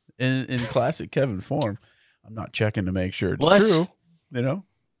 In classic Kevin form, I'm not checking to make sure it's What? true. You know?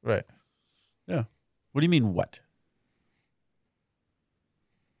 Right. What do you mean, what?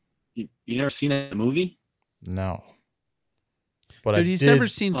 You never seen that movie? No. But Dude, I he's did. never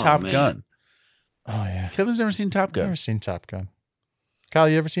seen Oh, Top man. Gun. Oh yeah. Kevin's never seen Top Gun. Never seen Top Gun. Kyle,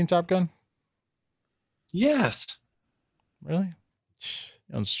 you ever seen Top Gun? Yes. Really?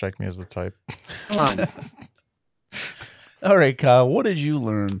 You don't strike me as the type. Come on. All right, Kyle, what did you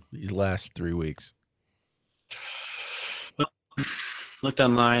learn these last 3 weeks? Looked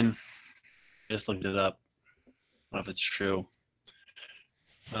online. Just looked it up. I don't know if it's true.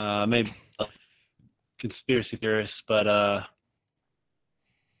 Maybe conspiracy theorists, but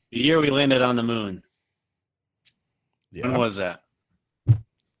the year we landed on the moon. When was that?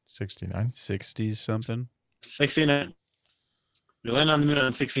 69. 60s something. 69. We landed on the moon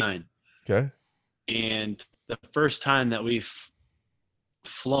on 69. Okay. And the first time that we've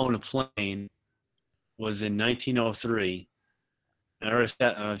flown a plane was in 1903. And I already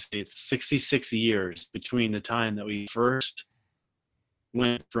said, obviously, it's 66 years between the time that we first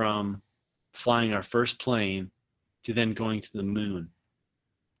went from flying our first plane to then going to the moon.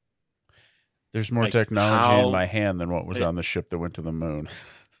 There's more Like, technology how- in my hand than what was Wait. on the ship that went to the moon.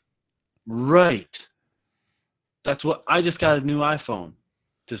 Right. That's what I just got a new iPhone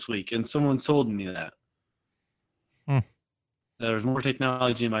this week, and someone sold me that. Hmm. there was more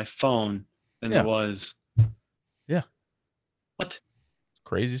technology in my phone than Yeah. there was. Yeah. What?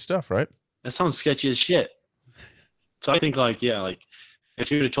 Crazy stuff, right? That sounds sketchy as shit. So I think like, yeah, like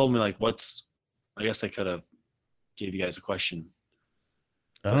if you would have told me like I guess I could have gave you guys a question.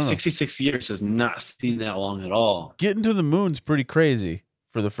 I But don't know. 66 years does not seem that long at all. Getting to the moon's pretty crazy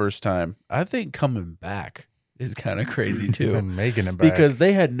for the first time. I think coming back is kind of crazy too. And making it back. Because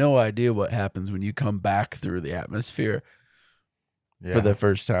they had no idea what happens when you come back through the atmosphere Yeah. for the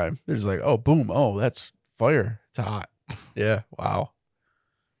first time. There's like, oh, boom. Oh, that's fire. It's hot. Yeah. Wow.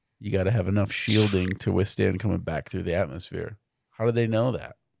 You got to have enough shielding to withstand coming back through the atmosphere. How did they know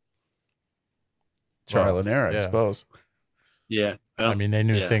that? Trial Well, and error, I yeah. suppose. Yeah. I mean, they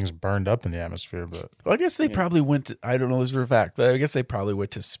knew Yeah. things burned up in the atmosphere, but Well, I guess they Yeah. probably went to, I don't know this for a fact, but I guess they probably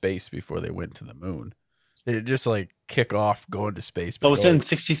went to space before they went to the moon. They didn't just like kick off going to space. But within going-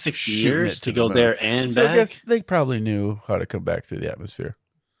 66 shooting years it to to the go moon. there and So back I guess they probably knew how to come back through the atmosphere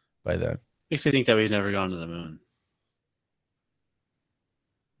by then. makes me think that we've never gone to the moon.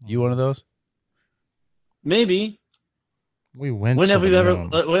 You one of those? Maybe. we went When to have the we ever?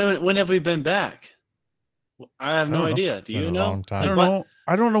 moon When have we been back? I have I no don't know. idea. Do in you a know? long time. I don't What? know.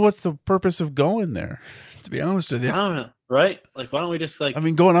 I don't know what's the purpose of going there. To be honest with I you, don't know. Right? Like, why don't we just like? I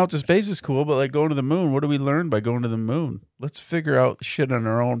mean, going out to space is cool, but like going to the moon, what do we learn by going to the moon? Let's figure out shit on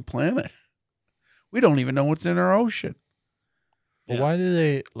our own planet. We don't even know what's in our ocean. But Yeah. why do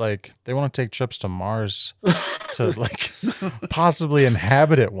they want to take trips to Mars to like possibly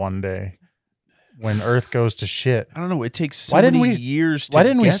inhabit it one day when Earth goes to shit? I don't know. It takes so Why didn't many we- years. To Why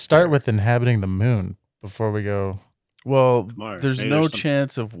didn't we get start there. with inhabiting the moon before we go? Well, Mars. there's Maybe no there's some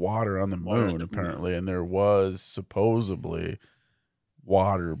chance of water on the water on moon, the moon. apparently, and there was supposedly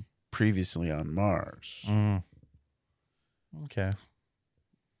water previously on Mars. Okay.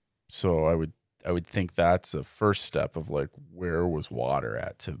 So I would think that's the first step of like where was water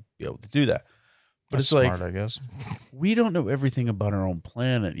at to be able to do that. But That's it's like smart, I guess. we don't know everything about our own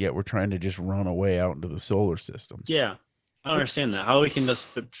planet yet. We're trying to just run away out into the solar system. Yeah, I don't understand that. How we can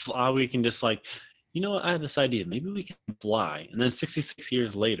just like, you know what? I have this idea. Maybe we can fly, and then 66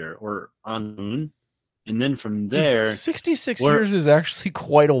 years later, we're on the moon, and then from there, 66 we're- years is actually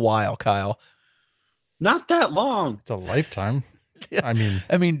quite a while, Kyle. not that long. It's a lifetime. Yeah.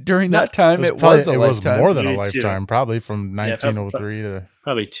 I mean, During No, that time, it was a lifetime. more than a Maybe two. lifetime, probably from Yeah, 1903 to.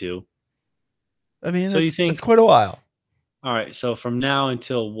 Probably 2. I mean, So you it's think- quite a while. All right. So from now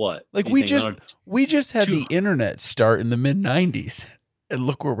until what? Like You we think just another- we just had the Two- internet start in the mid 90s, and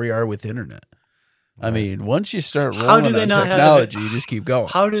look where we are with internet. I Right. mean, once you start How do rolling they on not have it? technology, you just keep going.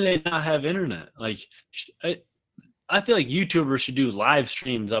 How do they not have internet? Like, I feel like YouTubers should do live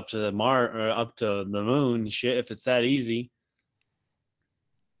streams up to the up to the moon and shit if it's that easy.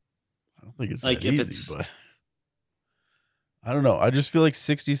 I don't think it's Like, that if easy, it's- but I don't know. I just feel like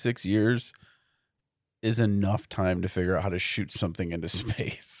 66 years is enough time to figure out how to shoot something into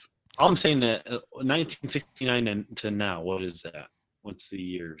space. All I'm saying that 1969 to now, what is that? What's the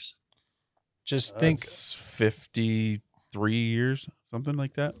years? Just think, That's 53 years, something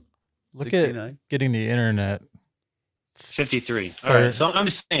like that. look 69. at getting the internet 53. All Thir- right. So I'm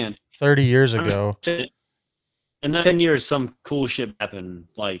just saying. 30 years I'm just ago. saying, in 10 years, some cool shit happened,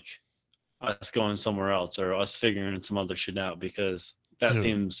 like us going somewhere else or us figuring some other shit out, because that Dude.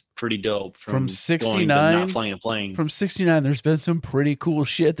 seems pretty dope. From Going to 69 not flying a plane. From 69, there's been some pretty cool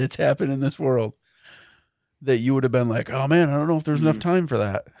shit that's happened in this world that you would have been like, oh man, I don't know if there's enough time for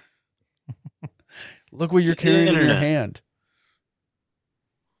that. Look what you're The carrying in your internet. hand.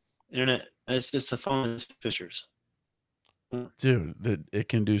 Internet. It's just a phone with pictures. Dude, that it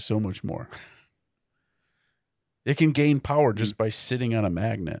can do so much more. It can gain power just by sitting on a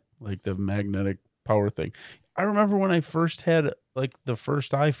magnet, like the magnetic power thing. I remember when I first had like the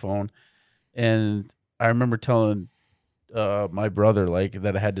first iPhone, and I remember telling my brother like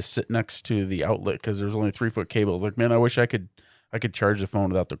that I had to sit next to the outlet because there's only 3-foot cables. Like, man, I wish I could charge the phone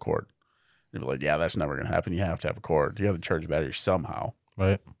without the cord. They'd be like, yeah, that's never gonna happen. You have to have a cord. You have to charge the battery somehow.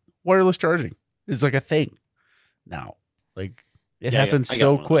 Right. Wireless charging is like a thing now. Like it Yeah, happens I got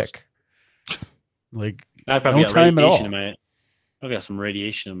so one of those. quick. Like I probably No got time at radiation all. in my. I've got some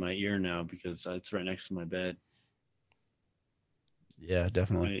radiation in my ear now because it's right next to my bed. yeah, I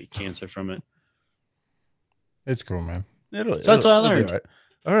definitely. might get cancer from it. It's cool, man. It'll, So that's what I it'll be learned. all right.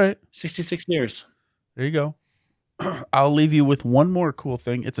 All right, 66 years. there you go. I'll leave you with one more cool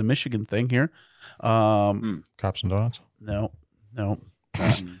thing. It's a Michigan thing here. Cops and donuts. No.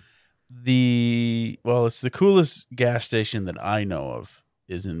 Mm. It's the coolest gas station that I know of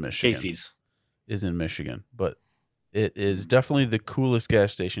is in Michigan. Casey's. Is in Michigan, but it is definitely the coolest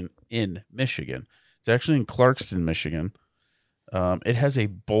gas station in Michigan. It's actually in Clarkston, Michigan. It has a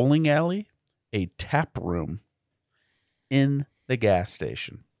bowling alley, a tap room in the gas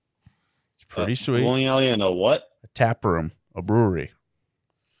station. It's pretty sweet. Bowling alley and a what? A tap room, a brewery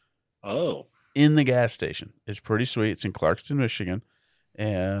Oh, in the gas station. It's pretty sweet. It's in Clarkston, Michigan.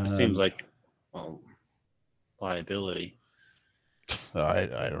 And it seems like liability.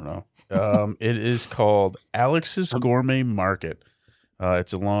 I don't know. It is called Alex's Gourmet Market.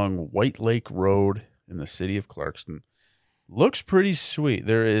 It's along White Lake Road in the city of Clarkston. Looks pretty sweet.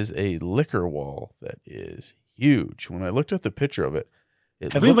 There is a liquor wall that is huge. When I looked at the picture of it,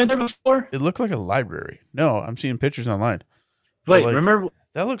 Have we been there before? It looked like a library. No, I'm seeing pictures online. Wait, Like, remember?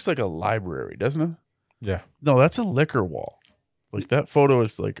 that looks like a library, doesn't it? Yeah. No, that's a liquor wall. Like that photo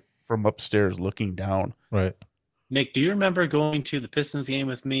is like from upstairs looking down. Right. Nick, do you remember going to the Pistons game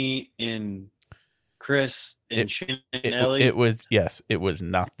with me and Chris and Shane and Ellie? It was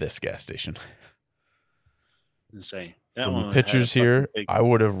not this gas station. And say that From one the had a pictures fucking here, big- I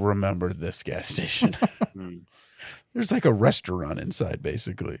would have remembered this gas station. Hmm. There's like a restaurant inside,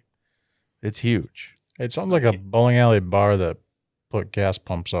 basically. It's huge. It sounds like a bowling alley bar that put gas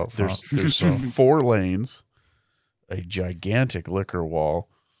pumps out front. There's So, 4 lanes, a gigantic liquor wall,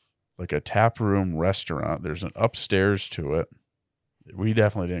 like a tap room restaurant. There's an upstairs to it. We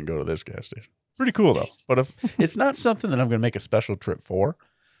definitely didn't go to this gas station. Pretty cool though. But if it's not something that I'm going to make a special trip for,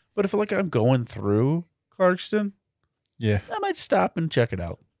 but if like I'm going through Clarkston, yeah. I might stop and check it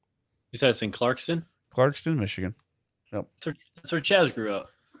out. You said it's in Clarkston? Clarkston, Michigan. That's where Chaz grew up.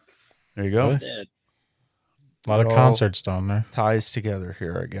 There you go. Really? Dad. A lot of It all concerts down there. ties together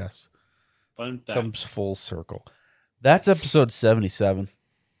here, I guess. Fun fact. Comes full circle. That's episode 77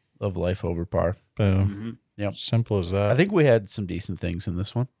 of Life Over Par. Boom. Mhm. Yep. Simple as that. I think we had some decent things in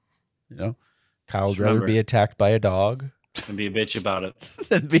this one. You know, Kyle would Just rather remember- be attacked by a dog And be a bitch about it.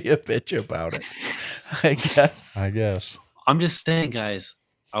 than be a bitch about it. I guess. I guess. I'm just saying, guys,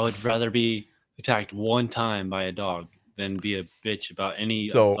 I would rather be attacked one time by a dog than be a bitch about any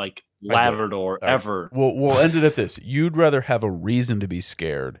So, like Labrador ever. We'll end it at this. You'd rather have a reason to be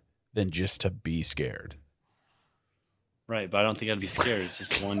scared than just to be scared. Right, but I don't think I'd be scared. It's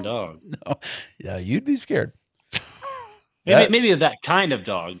just one dog. No. Yeah, you'd be scared. Maybe that kind of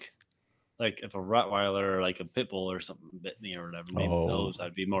dog. Like if a Rottweiler or like a pit bull or something bit me or whatever. Maybe Oh. those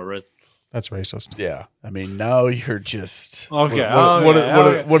I'd be more risk. That's racist. Yeah. I mean, now you're just. Okay,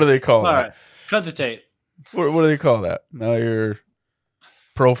 What do they call All that? right, cut the tape. What do they call that? Now you're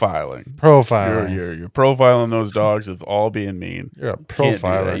profiling. Profiling. You're profiling those dogs of all being mean. You're a Can't do that.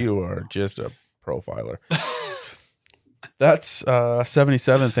 profiler. You are just a profiler. That's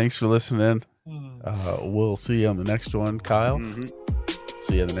 77. Thanks for listening. We'll see you on the next one, Kyle. Mhm.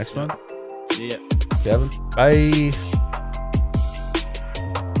 See you on the next one, Yeah. Kevin. Bye.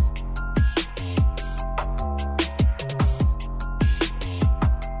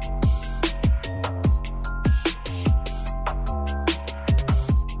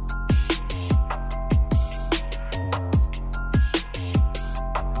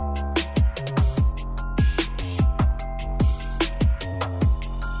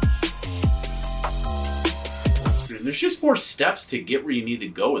 There's just more steps to get where you need to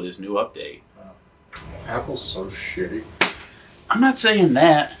go with this new update. Apple's so shitty. I'm not saying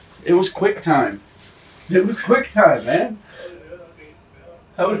that. It was QuickTime. It was QuickTime, man.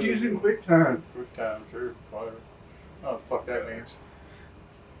 I was using QuickTime. QuickTime, sure. Whatever. Oh, fuck that means.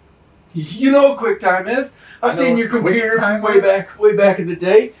 You know what QuickTime is? I've I know seen what your computer from QuickTime way back in the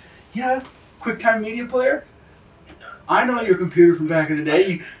day. Yeah, QuickTime Media Player. I know your computer from back in the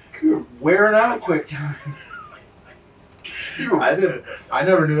day. You're wearing out QuickTime. I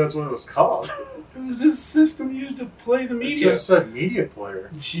never knew that's what it was called. It was this system used to play the It media. just said media player.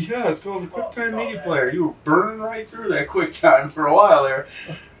 Yeah, it's called the QuickTime Media Player. You were burning right through that QuickTime for a while there.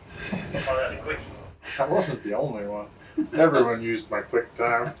 I wasn't the only one. Everyone used my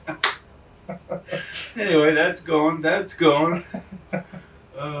QuickTime. Anyway, that's gone. That's gone.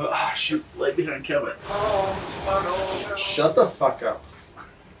 Shoot, lay behind Kevin. Shut the fuck up.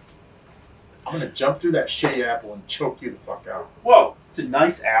 I'm gonna jump through that shitty apple and choke you the fuck out. Whoa, it's a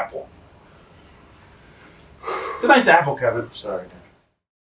nice apple. It's a nice apple, Kevin. Sorry, man.